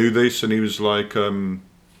Peter Lim knew this and he was like,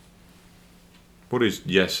 what is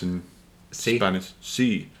yes in Spanish?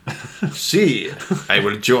 Sí. Sí, I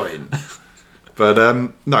will join.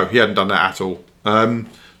 But no, he hadn't done that at all.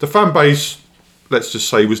 The fan base, let's just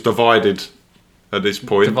say, was divided at this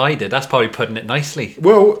point. Divided, that's probably putting it nicely.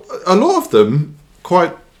 Well, a lot of them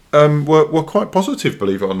quite were quite positive,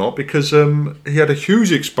 believe it or not, because he had a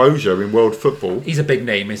huge exposure in world football. He's a big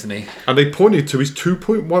name, isn't he? And they pointed to his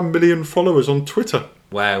 2.1 million followers on Twitter.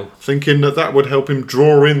 Wow. Thinking that would help him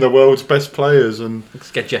draw in the world's best players. And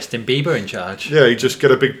let's get Justin Bieber in charge. Yeah, he'd just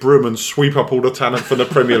get a big broom and sweep up all the talent from the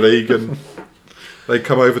Premier League and they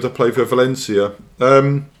come over to play for Valencia.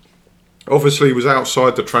 Obviously, he was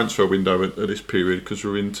outside the transfer window at this period because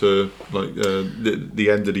we're into the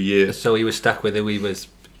end of the year. So he was stuck with who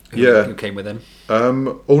who came with him.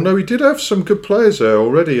 No, he did have some good players there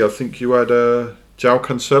already. I think you had João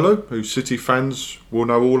Cancelo, who City fans will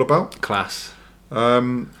know all about. Class.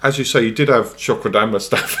 As you say, he did have Chocradam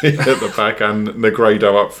Mustafi at the back and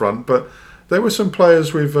Negredo up front, but there were some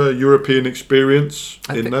players with European experience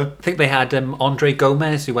in there. I think they had Andre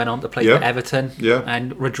Gomez, who went on to play for Everton,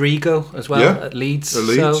 and Rodrigo as well at Leeds.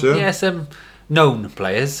 Some known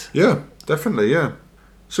players. Yeah, definitely, yeah.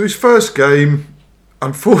 So his first game,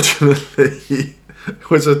 unfortunately,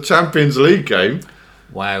 was a Champions League game.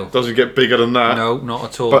 Wow. Doesn't get bigger than that. No, not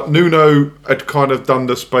at all. But Nuno had kind of done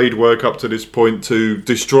the spade work up to this point to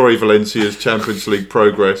destroy Valencia's Champions League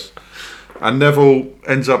progress. And Neville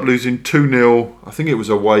ends up losing 2-0, I think it was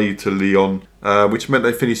away to Lyon, which meant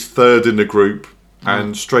they finished third in the group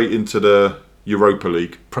and straight into the Europa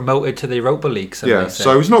League. Promoted to the Europa League,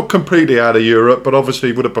 so he's not completely out of Europe, but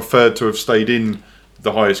obviously would have preferred to have stayed in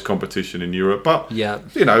the highest competition in Europe. But,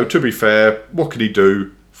 to be fair, what could he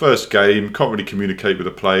do? First game, can't really communicate with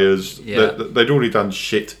the players. Yeah. They'd already done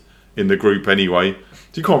shit in the group anyway. So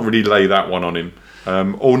you can't really lay that one on him.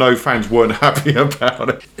 Although fans weren't happy about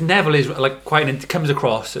it. Neville is comes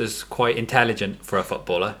across as quite intelligent for a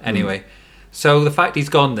footballer anyway. So the fact he's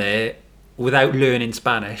gone there without learning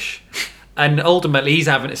Spanish, and ultimately he's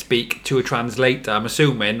having to speak to a translator, I'm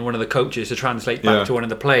assuming one of the coaches to translate back to one of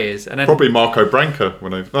the players, and then probably Marco Branca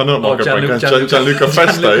Gianluca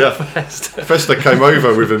Festa. Festa came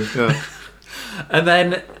over with him. And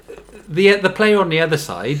then the player on the other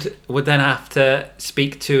side would then have to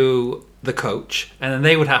speak to the coach, and then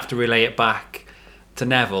they would have to relay it back to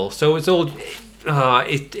Neville. So it's all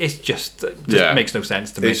it just makes no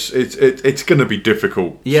sense to me. It's going to be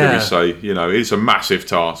difficult, shall we say? It's a massive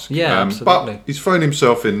task. Yeah, absolutely. But he's thrown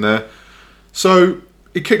himself in there. So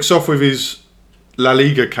he kicks off with his La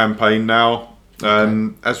Liga campaign now.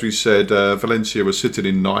 As we said, Valencia was sitting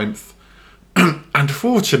in 9th.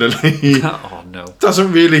 Unfortunately,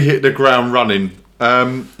 doesn't really hit the ground running.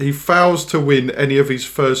 He fails to win any of his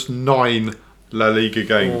first 9 La Liga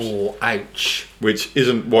games. Oh, ouch. Which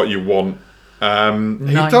isn't what you want.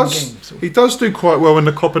 He does do quite well in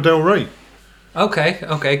the Copa del Rey.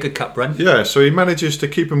 Okay, good cup run. Yeah, so he manages to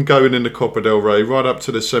keep them going in the Copa del Rey right up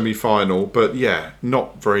to the semi-final, but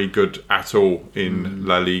not very good at all in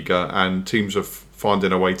La Liga, and teams are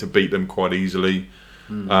finding a way to beat them quite easily.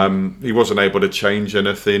 He wasn't able to change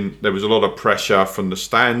anything. There was a lot of pressure from the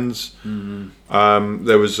stands.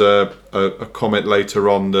 There was a comment later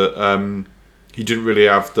on that he didn't really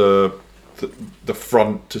have the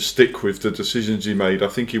front to stick with the decisions he made. I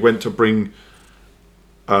think he went to bring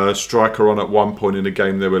a striker on at one point in the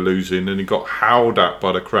game they were losing, and he got howled at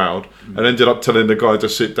by the crowd and ended up telling the guy to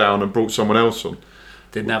sit down and brought someone else on.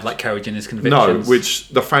 Didn't have courage in his convictions. No, which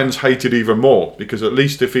the fans hated even more, because at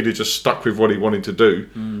least if he'd have just stuck with what he wanted to do,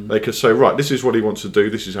 they could say, right, this is what he wants to do,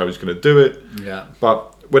 this is how he's going to do it. Yeah.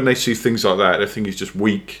 But when they see things like that, they think he's just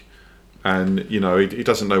weak, and he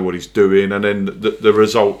doesn't know what he's doing, and then the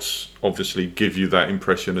results obviously give you that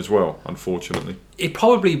impression as well, unfortunately. It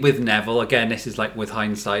probably, with Neville, again, this is with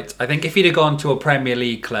hindsight, I think if he'd have gone to a Premier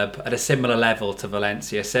League club at a similar level to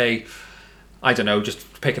Valencia, say, I don't know,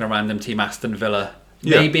 just picking a random team, Aston Villa,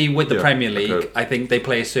 maybe with the Premier League, I think they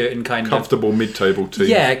play a certain kind comfortable mid-table team.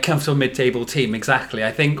 Yeah, comfortable mid-table team, exactly.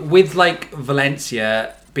 I think with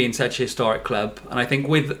Valencia being such a historic club, and I think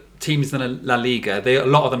with teams in La Liga, a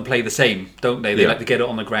lot of them play the same, don't they? They like to get it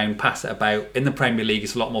on the ground, pass it about. In the Premier League,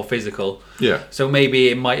 it's a lot more physical. Yeah. So maybe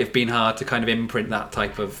it might have been hard to kind of imprint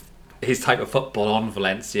his type of football on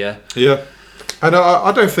Valencia. Yeah. And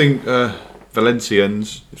I don't think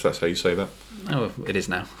Valencians, if that's how you say that. Oh, it is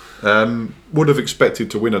now. Would have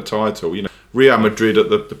expected to win a title. Real Madrid at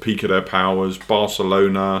the peak of their powers.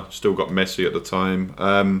 Barcelona still got Messi at the time.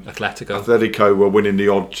 Atletico were winning the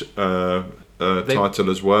odd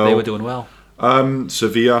title as well. They were doing well.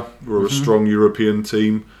 Sevilla were a strong European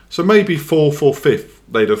team. So maybe 4th or 5th,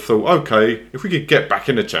 they'd have thought, okay, if we could get back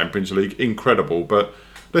in the Champions League, incredible. But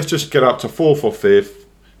let's just get up to 4th or 5th,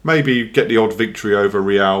 Maybe get the odd victory over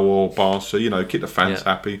Real or Barca, keep the fans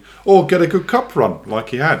happy. Or get a good cup run like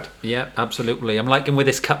he had. Yeah, absolutely. I'm liking where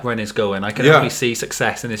this cup run is going. I can only see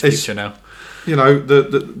success in his future now.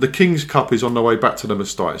 The King's Cup is on the way back to the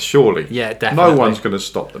Mestalla, surely. Yeah, definitely. No one's going to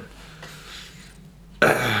stop them.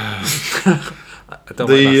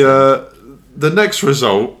 The next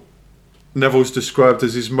result, Neville's described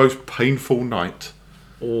as his most painful night.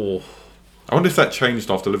 Oh. I wonder if that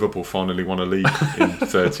changed after Liverpool finally won a league in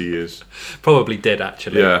 30 years. Probably did,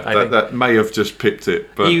 actually. Yeah, that may have just pipped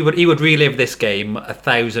it. But he would relive this game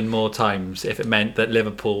 1,000 more times if it meant that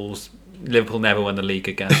Liverpool never won the league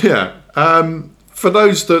again. Yeah. For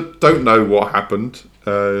those that don't know what happened,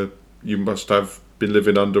 you must have been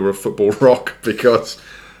living under a football rock because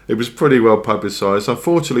it was pretty well publicised.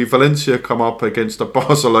 Unfortunately, Valencia come up against a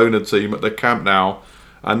Barcelona team at the Camp Nou,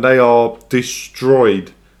 and they are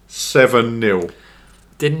destroyed 7-0.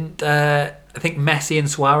 Didn't I think Messi and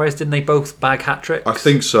Suarez, didn't they both bag hat-tricks? I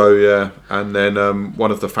think so, yeah. And then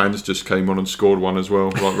one of the fans just came on and scored one as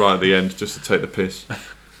well, right at the end, just to take the piss.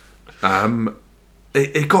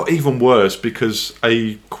 It got even worse because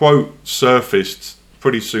a quote surfaced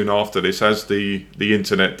pretty soon after this, as the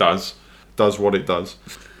internet does what it does.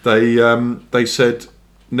 They said,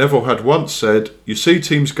 Neville had once said, you see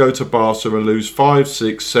teams go to Barca and lose 5,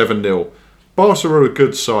 6, 7-0. Barca are a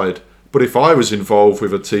good side, but if I was involved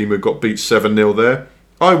with a team who got beat 7-0 there,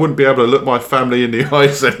 I wouldn't be able to look my family in the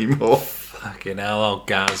eyes anymore. Fucking hell, oh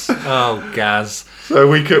Gaz. So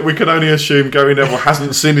we can only assume Gary Neville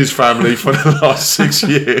hasn't seen his family for the last 6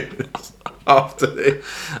 years after this.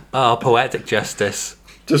 Oh, poetic justice.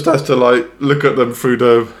 Just has to look at them through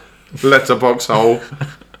the letterbox hole.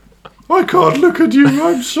 I can't look at you,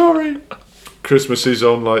 I'm sorry. Christmas is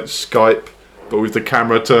on Skype, but with the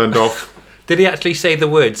camera turned off. Did he actually say the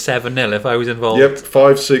word 7-0 if I was involved? Yep,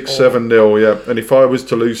 5, 6, 7-0, yeah. And if I was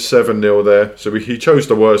to lose 7-0 there, so he chose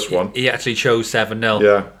the worst one. He actually chose 7-0.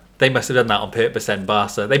 Yeah. They must have done that on purpose then,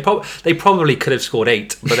 Barca. They probably could have scored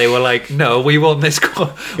 8, but they were like, no, we want this.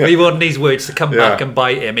 We want these words to come back and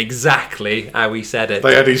bite him exactly how he said it.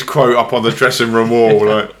 They had his quote up on the dressing room wall,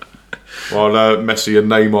 while Messi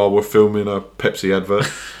and Neymar were filming a Pepsi advert.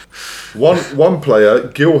 One player,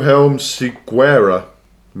 Guilherme Sigueira,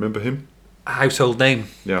 remember him? Household name.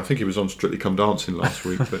 Yeah, I think he was on Strictly Come Dancing last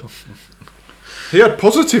week. But he had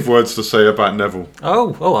positive words to say about Neville.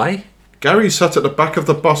 Oh, aye. Gary sat at the back of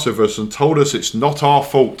the bus with us and told us it's not our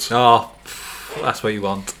fault. Oh, that's what you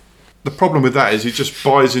want. The problem with that is he just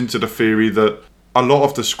buys into the theory that a lot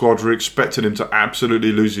of the squad were expecting him to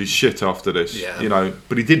absolutely lose his shit after this. Yeah.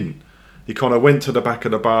 But he didn't. He kind of went to the back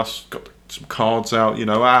of the bus, got some cards out,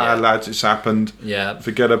 lads, it's happened. Yeah.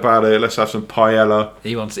 Forget about it, let's have some paella.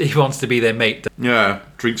 He wants to be their mate. Yeah,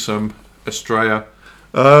 drink some Estrella.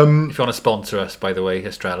 If you want to sponsor us, by the way,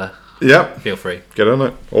 Estrella. Yep. Feel free. Get on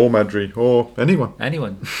it. Or Madri. Or anyone.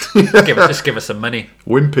 Just give us some money.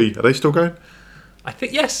 Wimpy. Are they still going? I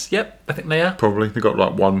think, yes. Yep. I think they are. Probably. They've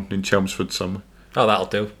got one in Chelmsford somewhere. Oh, that'll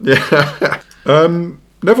do. Yeah.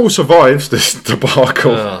 Neville survives this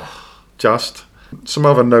debacle. Just. Some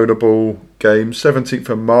other notable games. 17th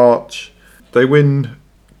of March. They win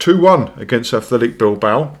 2-1 against Athletic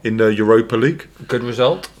Bilbao in the Europa League. Good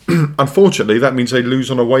result. Unfortunately, that means they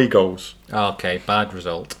lose on away goals. Okay, bad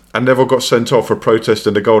result. And Neville got sent off for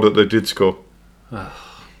protesting the goal that they did score.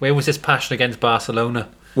 Where was his passion against Barcelona?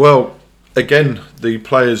 Well, again, the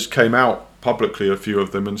players came out publicly, a few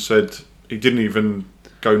of them, and said he didn't even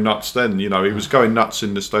go nuts then. He was going nuts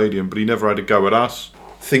in the stadium, but he never had a go at us,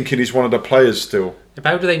 thinking he's one of the players still.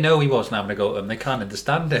 How do they know he wasn't having a go at them? They can't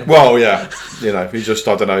understand him. Well, yeah. He just,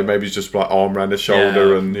 I don't know, maybe he's just arm around his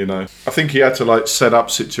shoulder and, I think he had to set up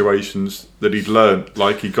situations that he'd learned.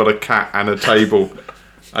 He got a cat and a table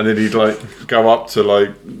and then he'd go up to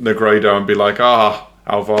Negredo and be like,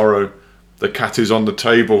 Alvaro, the cat is on the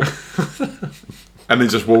table. And then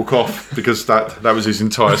just walk off because that was his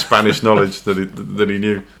entire Spanish knowledge that he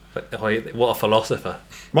knew. But what a philosopher.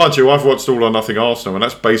 Mind you, I've watched All or Nothing Arsenal, and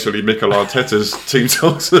that's basically Mikel Arteta's team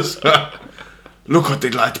talks as well. Look at the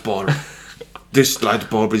light bulb. This light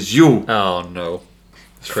bulb is you. Oh, no.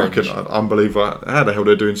 It's fucking unbelievable. How the hell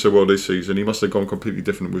they're doing so well this season? He must have gone completely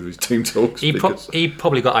different with his team talks. He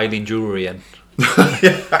probably got Eileen Jewellery in.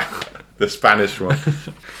 Yeah, the Spanish one.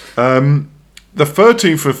 The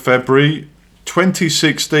 13th of February,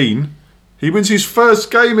 2016, he wins his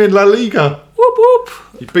first game in La Liga. Whoop, whoop.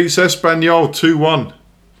 He beats Espanyol 2-1.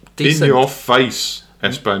 Decent. In your face,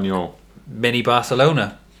 Espanyol. Mini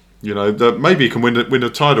Barcelona. Maybe he can win the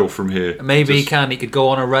title from here. Maybe he can. He could go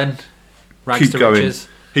on a run. Rags Keep to going. riches.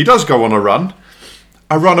 He does go on a run.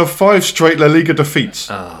 A run of 5 straight La Liga defeats.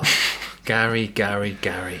 Oh. Gary.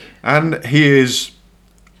 And he is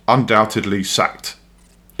undoubtedly sacked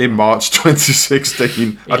in March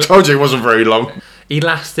 2016. I told you it wasn't very long. He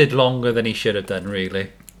lasted longer than he should have done,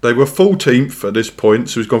 really. They were 14th at this point,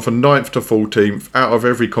 so he's gone from 9th to 14th out of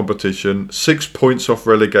every competition, 6 points off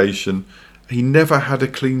relegation. He never had a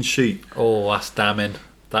clean sheet. Oh, that's damning.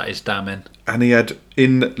 That is damning. And he had,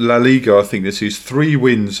 in La Liga, I think this is 3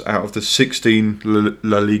 wins out of the 16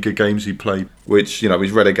 La Liga games he played, which,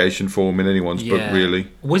 is relegation form in anyone's book, really.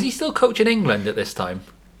 Was he still coaching England at this time?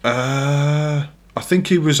 I think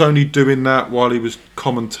he was only doing that while he was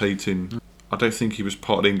commentating. I don't think he was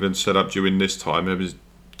part of England's setup during this time. It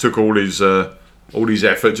took all his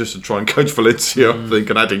effort just to try and coach Valencia, I think,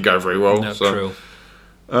 and that didn't go very well. No, true.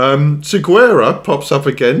 Seguera pops up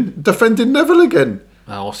again, defending Neville again.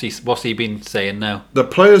 What's he been saying now? The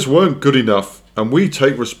players weren't good enough, and we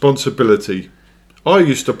take responsibility. I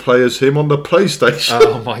used to play as him on the PlayStation.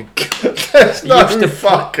 Oh my god! There's no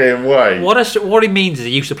fucking way. What he means is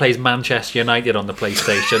he used to play as Manchester United on the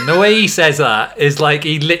PlayStation. The way he says that is like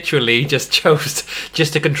he literally just chose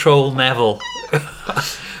just to control Neville.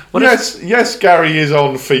 Yes, Gary is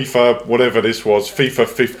on FIFA, whatever this was, FIFA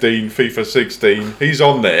 15, FIFA 16. He's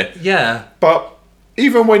on there. Yeah. But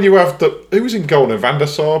even when you have who was in goal then? Van der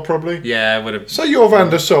Sar, probably? Yeah, would have. Say you're Van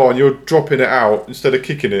der Sar and you're dropping it out instead of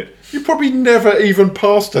kicking it. You probably never even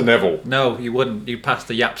passed to Neville. No, you wouldn't. You passed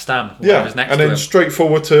to Yap Stam. Yeah, was next and to then him. straight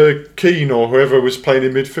forward to Keane or whoever was playing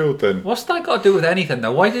in midfield then. What's that got to do with anything,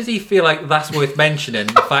 though? Why does he feel like that's worth mentioning?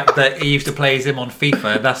 The fact that he used to play as him on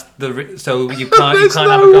FIFA. So you can't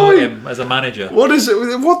have a go at him as a manager. What is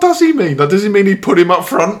it? What does he mean? Does he mean he put him up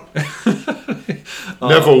front?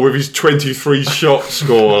 Neville with his 23 shot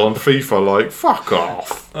score on FIFA, like, fuck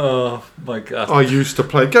off. Oh my god. I used to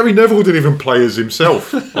play. Gary Neville didn't even play as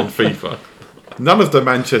himself on FIFA. None of the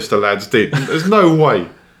Manchester lads did. There's no way.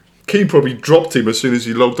 Keane probably dropped him as soon as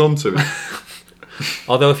he logged onto it.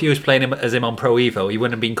 Although if he was playing him as him on Pro Evo, he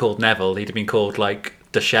wouldn't have been called Neville. He'd have been called like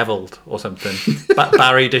Dishevelled or something.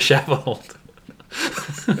 Barry Dishevelled.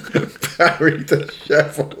 Barry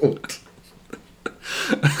Dishevelled.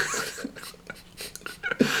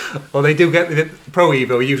 Well, they do get the Pro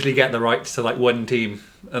Evo. Usually get the rights to like one team,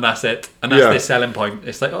 and that's it. And that's their selling point.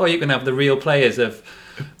 It's like, you can have the real players of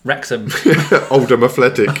Wrexham. Oldham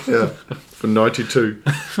Athletic, from '92.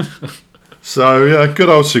 So, good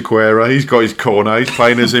old Seguera. He's got his corner. He's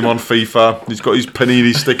playing as him on FIFA. He's got his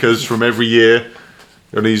Panini stickers from every year.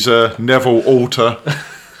 And his Neville altar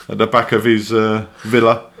at the back of his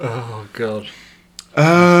villa. Oh, God.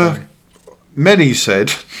 Many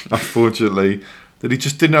said, unfortunately, that he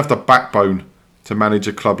just didn't have the backbone to manage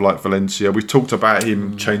a club like Valencia. We talked about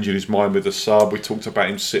him changing his mind with the sub. We talked about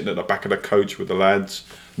him sitting at the back of the coach with the lads,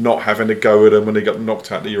 not having a go at them when they got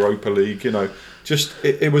knocked out of the Europa League. Just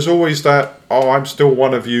it was always that, I'm still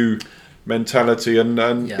one of you mentality. And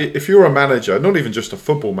if you're a manager, not even just a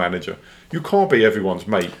football manager, you can't be everyone's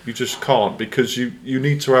mate. You just can't, because you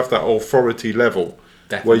need to have that authority level.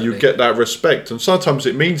 Definitely. Where you get that respect. And sometimes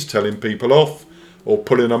it means telling people off or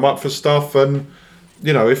pulling them up for stuff. And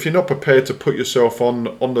if you're not prepared to put yourself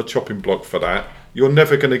on the chopping block for that, you're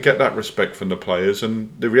never going to get that respect from the players,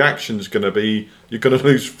 and the reaction's going to be you're going to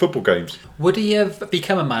lose football games. Would he have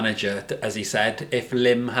become a manager, as he said, if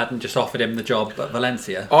Lim hadn't just offered him the job at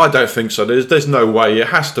Valencia? I don't think so. There's no way. It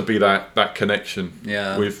has to be that connection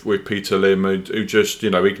with Peter Lim, who just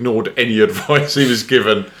ignored any advice he was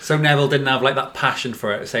given. So Neville didn't have like that passion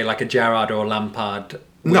for it, say like a Gerrard or a Lampard,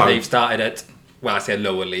 where they've started at, well, I say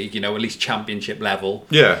lower league, at least championship level.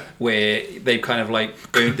 Yeah. Where they've kind of like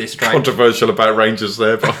earned this strike. Controversial about Rangers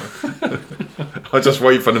there, but I just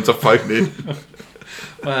wait for them to phone in.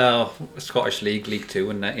 Well, Scottish League, League Two,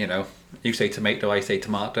 and you say tomato, I say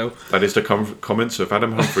tomato. That is the comments of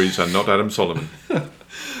Adam Humphreys and not Adam Solomon.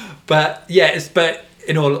 But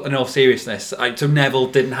in all seriousness, so Neville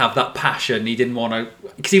didn't have that passion. He didn't want to,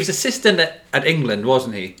 because he was assistant at England,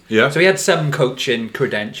 wasn't he? Yeah. So he had some coaching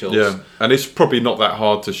credentials. Yeah, and it's probably not that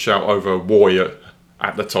hard to shout over Warrior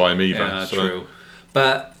at the time either. Yeah, true.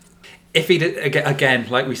 But if he did, again,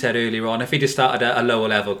 like we said earlier on, if he just started at a lower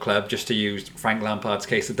level club, just to use Frank Lampard's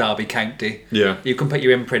case of Derby County, you can put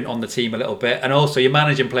your imprint on the team a little bit, and also you're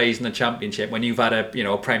managing players in the Championship when you've had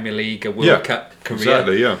a Premier League, a World Cup career.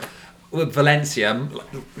 Exactly, yeah. With Valencia,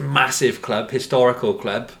 massive club, historical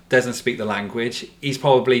club, doesn't speak the language. He's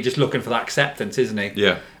probably just looking for that acceptance, isn't he?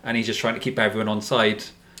 Yeah. And he's just trying to keep everyone on side.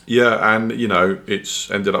 Yeah, and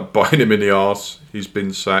it's ended up biting him in the arse. He's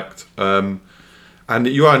been sacked. And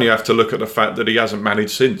you only have to look at the fact that he hasn't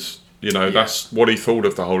managed since. That's what he thought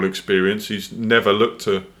of the whole experience. He's never looked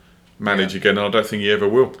to manage again, and I don't think he ever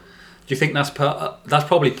will. Do Do you think that's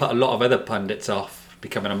probably put a lot of other pundits off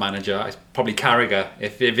becoming a manager? It's probably Carragher,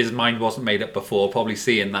 if his mind wasn't made up before, probably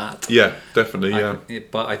seeing that. Yeah, definitely, yeah.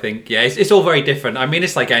 But I think, it's all very different. I mean,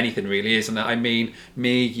 it's like anything really, isn't it? I mean,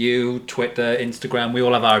 me, you, Twitter, Instagram, we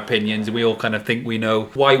all have our opinions, and we all kind of think we know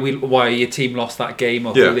why your team lost that game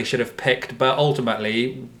or who they should have picked, but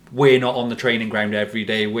ultimately we're not on the training ground every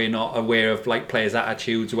day. We're not aware of like players'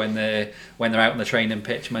 attitudes when they're out on the training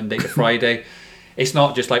pitch Monday to Friday. It's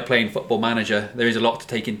not just like playing Football Manager. There is a lot to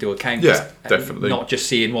take into account. Yeah, definitely. Not just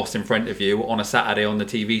seeing what's in front of you on a Saturday on the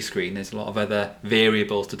TV screen. There's a lot of other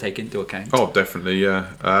variables to take into account. Oh, definitely, yeah.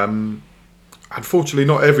 Unfortunately,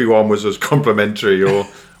 not everyone was as complimentary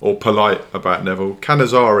or polite about Neville.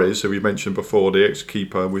 Canizares, who we mentioned before, the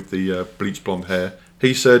ex-keeper with the bleach blonde hair,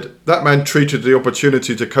 he said, "That man treated the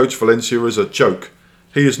opportunity to coach Valencia as a joke.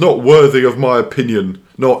 He is not worthy of my opinion,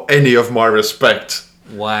 nor any of my respect."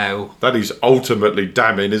 Wow. That is ultimately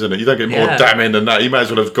damning, isn't it? You don't get more damning than that. He may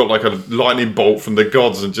as well have got like a lightning bolt from the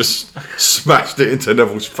gods and just smashed it into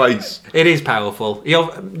Neville's face. It is powerful.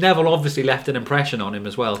 Neville obviously left an impression on him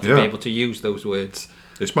as well to be able to use those words.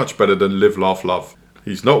 It's much better than live, laugh, love.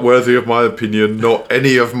 He's not worthy of my opinion, nor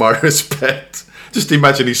any of my respect. Just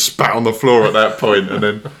imagine he spat on the floor at that point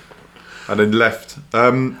and then left.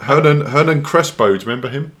 Hernan Crespo, do you remember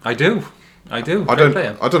him? I do. I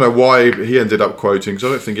don't know why he ended up quoting, because I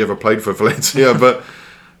don't think he ever played for Valencia, but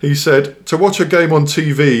he said, "To watch a game on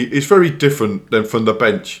TV is very different than from the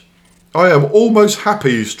bench. I am almost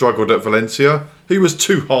happy he struggled at Valencia. He was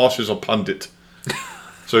too harsh as a pundit."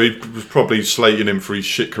 So he was probably slating him for his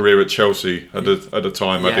shit career at Chelsea at the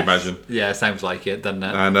time, I'd imagine. Yeah, sounds like it, doesn't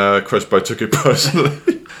it? And Crespo took it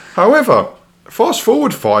personally. However, fast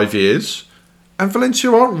forward 5 years, and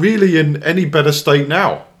Valencia aren't really in any better state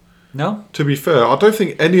now. No? To be fair, I don't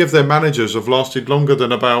think any of their managers have lasted longer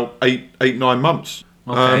than about 9 months.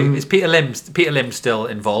 Okay. Is Peter Lim still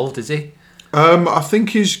involved, is he? I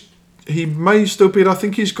think he may still be. I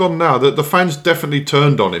think he's gone now. The fans definitely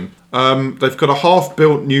turned on him. They've got a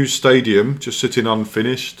half-built new stadium just sitting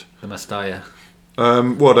unfinished. The Mestalla.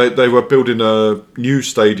 Well, they were building a new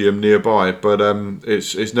stadium nearby, but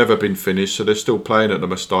it's never been finished, so they're still playing at the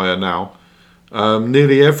Mestalla now.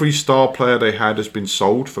 Nearly every star player they had has been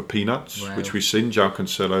sold for peanuts, which we've seen. João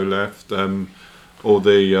Cancelo left. All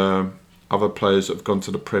the other players that have gone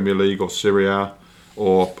to the Premier League or Serie A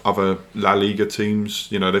or other La Liga teams,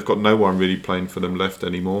 they've got no one really playing for them left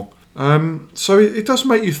anymore. So it does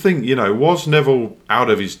make you think, was Neville out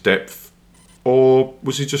of his depth, or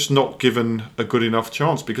was he just not given a good enough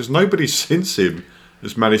chance? Because nobody since him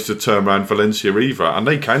has managed to turn around Valencia either, and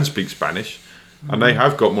they can speak Spanish. And they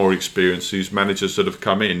have got more experience, these managers that have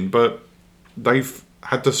come in, but they've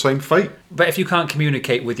had the same fate. But if you can't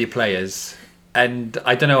communicate with your players, and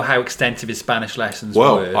I don't know how extensive his Spanish lessons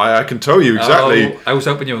were. Well, I can tell you exactly. I was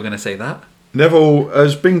hoping you were going to say that. Neville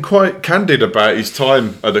has been quite candid about his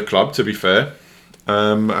time at the club, to be fair.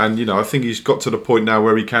 And, I think he's got to the point now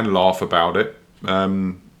where he can laugh about it.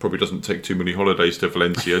 Probably doesn't take too many holidays to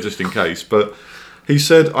Valencia, just in case. But he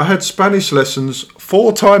said, "I had Spanish lessons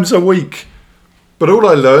 4 times a week. But all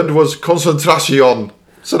I learned was concentración.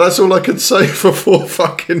 So that's all I could say for 4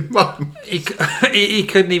 fucking months." He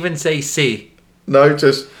couldn't even say sí. No,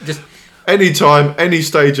 just any time, any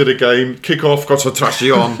stage of the game, kick off,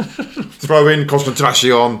 concentración. Throw in,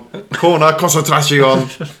 concentración. Corner,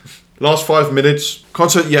 concentración. Last 5 minutes,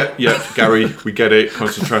 yeah, Gary, we get it,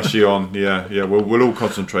 concentración. Yeah, we'll all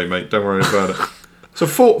concentrate, mate. Don't worry about it. So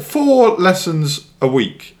 4 lessons a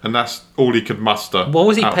week, and that's all he could muster. What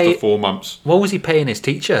was he after 4 months? What was he paying his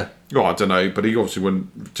teacher? Oh, I don't know, but he obviously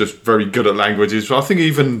wasn't just very good at languages. I think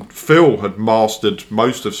even Phil had mastered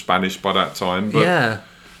most of Spanish by that time, but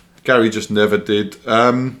Gary just never did.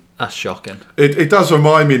 That's shocking. It does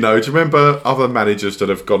remind me, though. Do you remember other managers that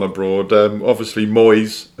have gone abroad? Obviously,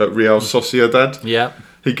 Moyes at Real Sociedad. Yeah.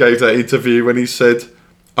 He gave that interview when he said,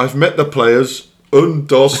 "I've met the players 1,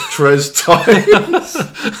 2, 3 times."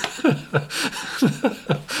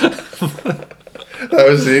 That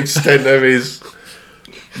was the extent of his.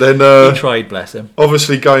 Then he tried, bless him.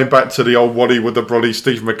 Obviously, going back to the old Wally with the Brolly,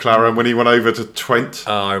 Steve McLaren, when he went over to Twente.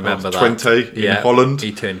 Oh, I remember that. Twente in Holland.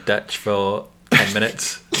 He turned Dutch for 10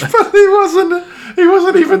 minutes. But he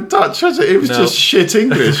wasn't even Dutch, was it? It was just shit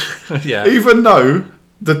English. Yeah. Even though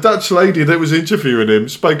the Dutch lady that was interviewing him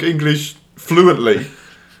spoke English fluently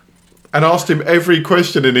and asked him every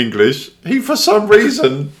question in English, he, for some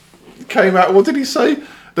reason, came out... What did he say?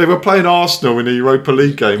 They were playing Arsenal in the Europa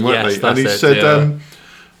League game, weren't they? And he said,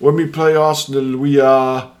 when we play Arsenal, we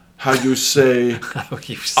are, how you say,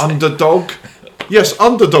 underdog? Yes,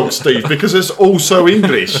 underdog, Steve, because it's also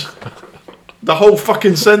English. The whole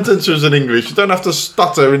fucking sentence was in English. You don't have to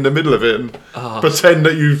stutter in the middle of it and pretend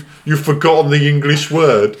that you've forgotten the English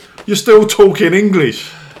word. You're still talking English.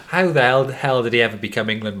 How the hell did he ever become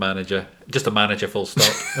England manager? Just a manager, full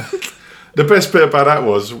stop. The best bit about that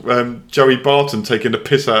was Joey Barton taking the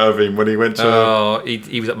piss out of him when he went to...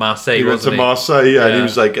 he was at Marseille, He went to Marseille, and he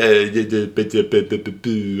was like... and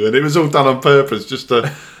it was all done on purpose, just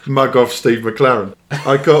to mug off Steve McLaren.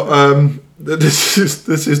 I got... This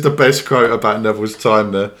is the best quote about Neville's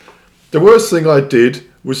time there. The worst thing I did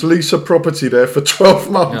was lease a property there for 12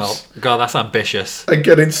 months. Oh, God, that's ambitious. And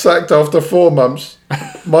getting sacked after 4 months.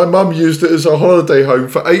 My mum used it as a holiday home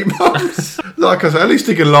for 8 months. Like I said, at least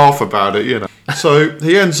he can laugh about it, you know. So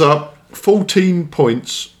he ends up 14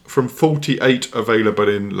 points from 48 available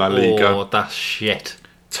in La Liga. Oh, that's shit.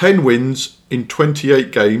 10 wins in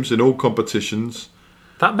 28 games in all competitions.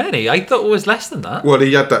 That many? I thought it was less than that. Well,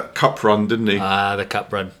 he had that cup run, didn't he? The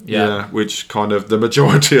cup run, yeah. Which kind of, the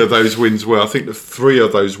majority of those wins were, I think the 3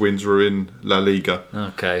 of those wins were in La Liga.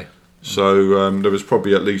 Okay. So there was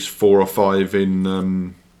probably at least 4 or 5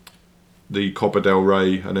 in the Copa del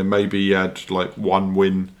Rey, and then maybe he had like 1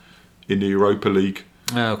 win in the Europa League.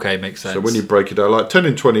 Okay, makes sense. So when you break it down, like 10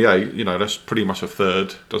 in 28, you know, that's pretty much a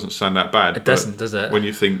third. Doesn't sound that bad. It doesn't, does it? When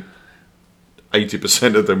you think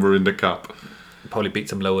 80% of them were in the cup. Probably beat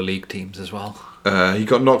some lower league teams as well. He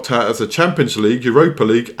got knocked out of the Champions League, Europa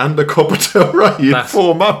League, and the Copa del Rey in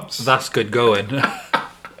 4 months. That's good going.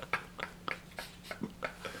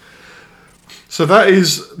 So that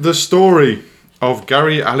is the story of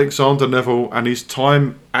Gary Alexander Neville and his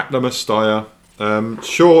time at the Mestalla.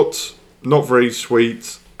 Short, not very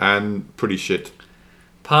sweet, and pretty shit.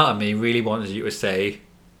 Part of me really wanted you to say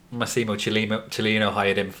Massimo Cellino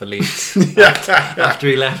hired him for Leeds after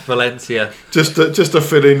he left Valencia. Just to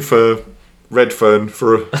fill in for Redfern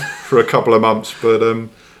for a couple of months. But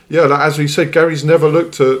as we said, Gary's never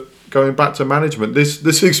looked at going back to management.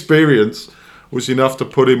 This experience was enough to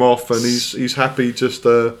put him off, and he's happy just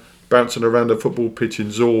bouncing around the football pitch in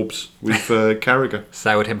Zorbs with Carragher.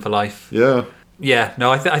 Soured him for life. Yeah. Yeah,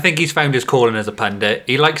 no, I think he's found his calling as a pundit.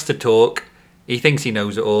 He likes to talk. He thinks he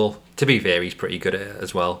knows it all. To be fair, he's pretty good at it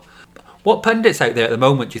as well. What pundits out there at the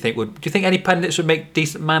moment do you think any pundits would make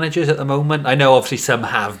decent managers at the moment? I know obviously some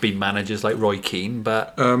have been managers like Roy Keane,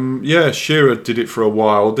 but Shearer did it for a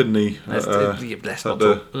while, didn't he? Let's not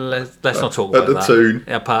talk about the that. Toon.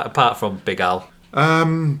 Apart from Big Al. I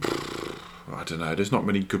don't know. There's not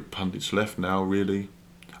many good pundits left now, really.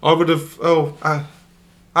 I would have.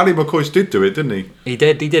 Ali McCoy did do it, didn't he? He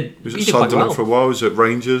did. He was at Sunderland for a while. He was at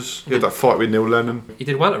Rangers. He had that fight with Neil Lennon. He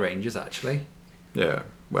did well at Rangers, actually. Yeah.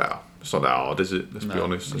 Well, it's not that hard, is it? Let's be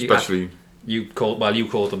honest. Especially you called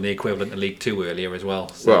them the equivalent of League Two earlier as well.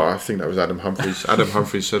 So. Well, I think that was Adam Humphries. Adam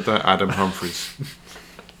Humphries said that. Adam Humphries.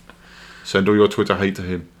 Send all your Twitter hate to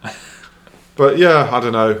him. But yeah, I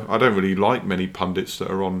don't know. I don't really like many pundits that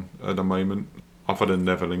are on at the moment, other than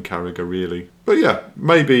Neville and Carragher, really. But yeah,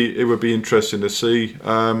 maybe it would be interesting to see.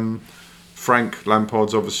 Frank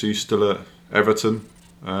Lampard's obviously still at Everton.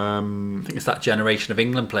 I think it's that generation of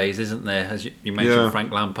England players, isn't there? As you mentioned,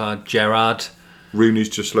 Frank Lampard, Gerrard. Rooney's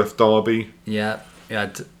just left Derby. Yeah, you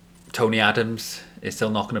had Tony Adams is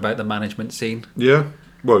still knocking about the management scene. Yeah,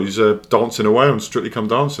 well, he's dancing away on Strictly Come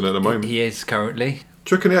Dancing at the moment. He is currently.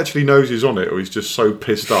 Do you reckon he actually knows he's on it, or he's just so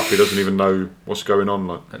pissed up he doesn't even know what's going on?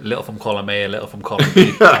 Like a little from column A, a little from column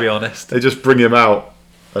B, to be honest. They just bring him out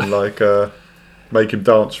and make him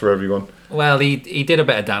dance for everyone. Well, he did a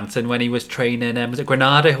bit of dancing when he was training. Was it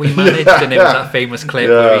Granada we managed? And it was that famous clip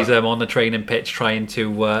where he's on the training pitch trying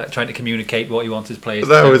to communicate what he wants his players to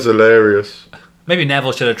do. That was hilarious. Maybe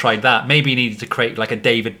Neville should have tried that. Maybe he needed to create like a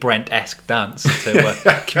David Brent-esque dance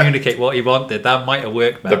to communicate what he wanted. That might have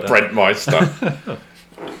worked better. The Brentmeister.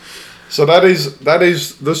 So that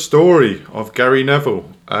is the story of Gary Neville.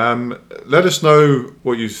 Let us know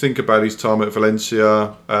what you think about his time at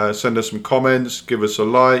Valencia. Send us some comments, give us a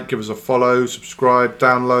like, give us a follow, subscribe,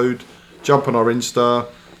 download, jump on our Insta,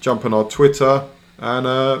 jump on our Twitter,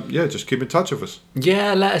 and just keep in touch with us.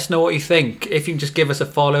 Yeah, let us know what you think. If you can just give us a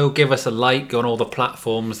follow, give us a like on all the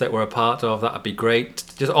platforms that we're a part of, that would be great.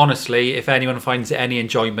 Just honestly, if anyone finds any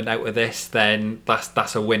enjoyment out of this, then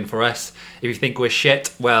that's a win for us. If you think we're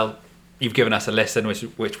shit, well, you've given us a listen,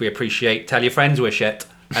 which we appreciate. Tell your friends we're shit,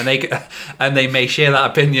 and they may share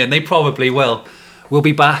that opinion. They probably will. We'll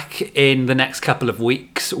be back in the next couple of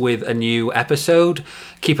weeks with a new episode.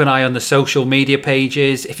 Keep an eye on the social media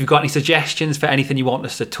pages. If you've got any suggestions for anything you want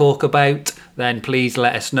us to talk about, then please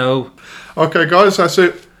let us know. Okay, guys, that's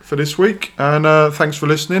it for this week. And thanks for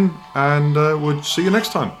listening, and we'll see you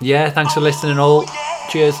next time. Yeah, thanks for listening all.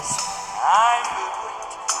 Cheers.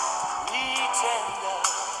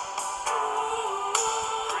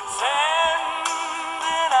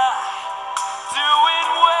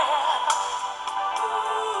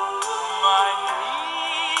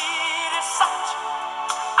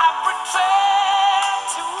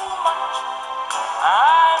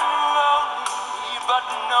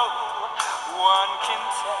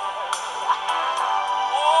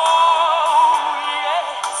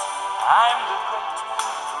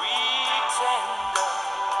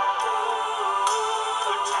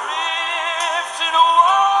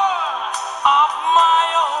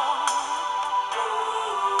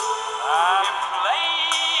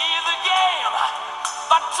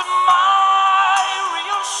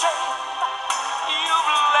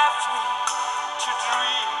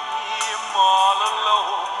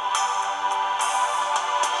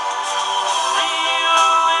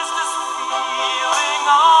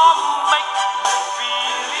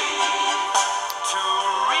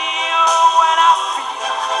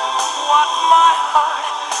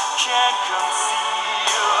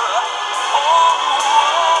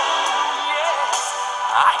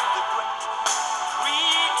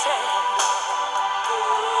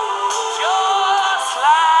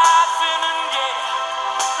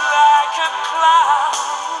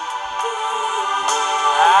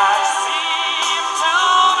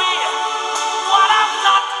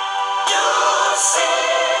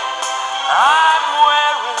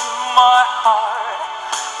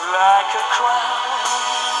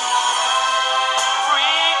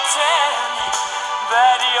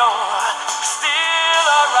 still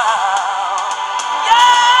around. Yeah.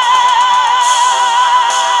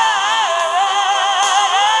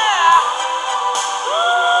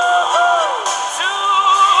 To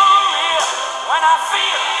me, when I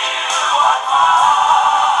feel what my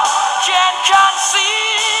heart can conceive.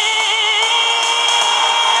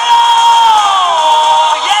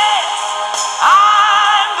 Oh, yes,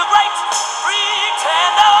 I'm the great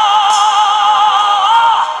pretender,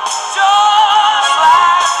 just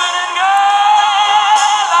laughing and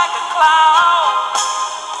gay like a clown.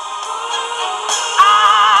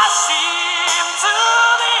 I seem to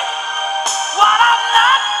be what I'm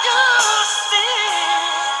not used to.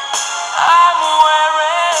 I'm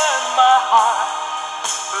wearing my heart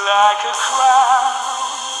like a crown.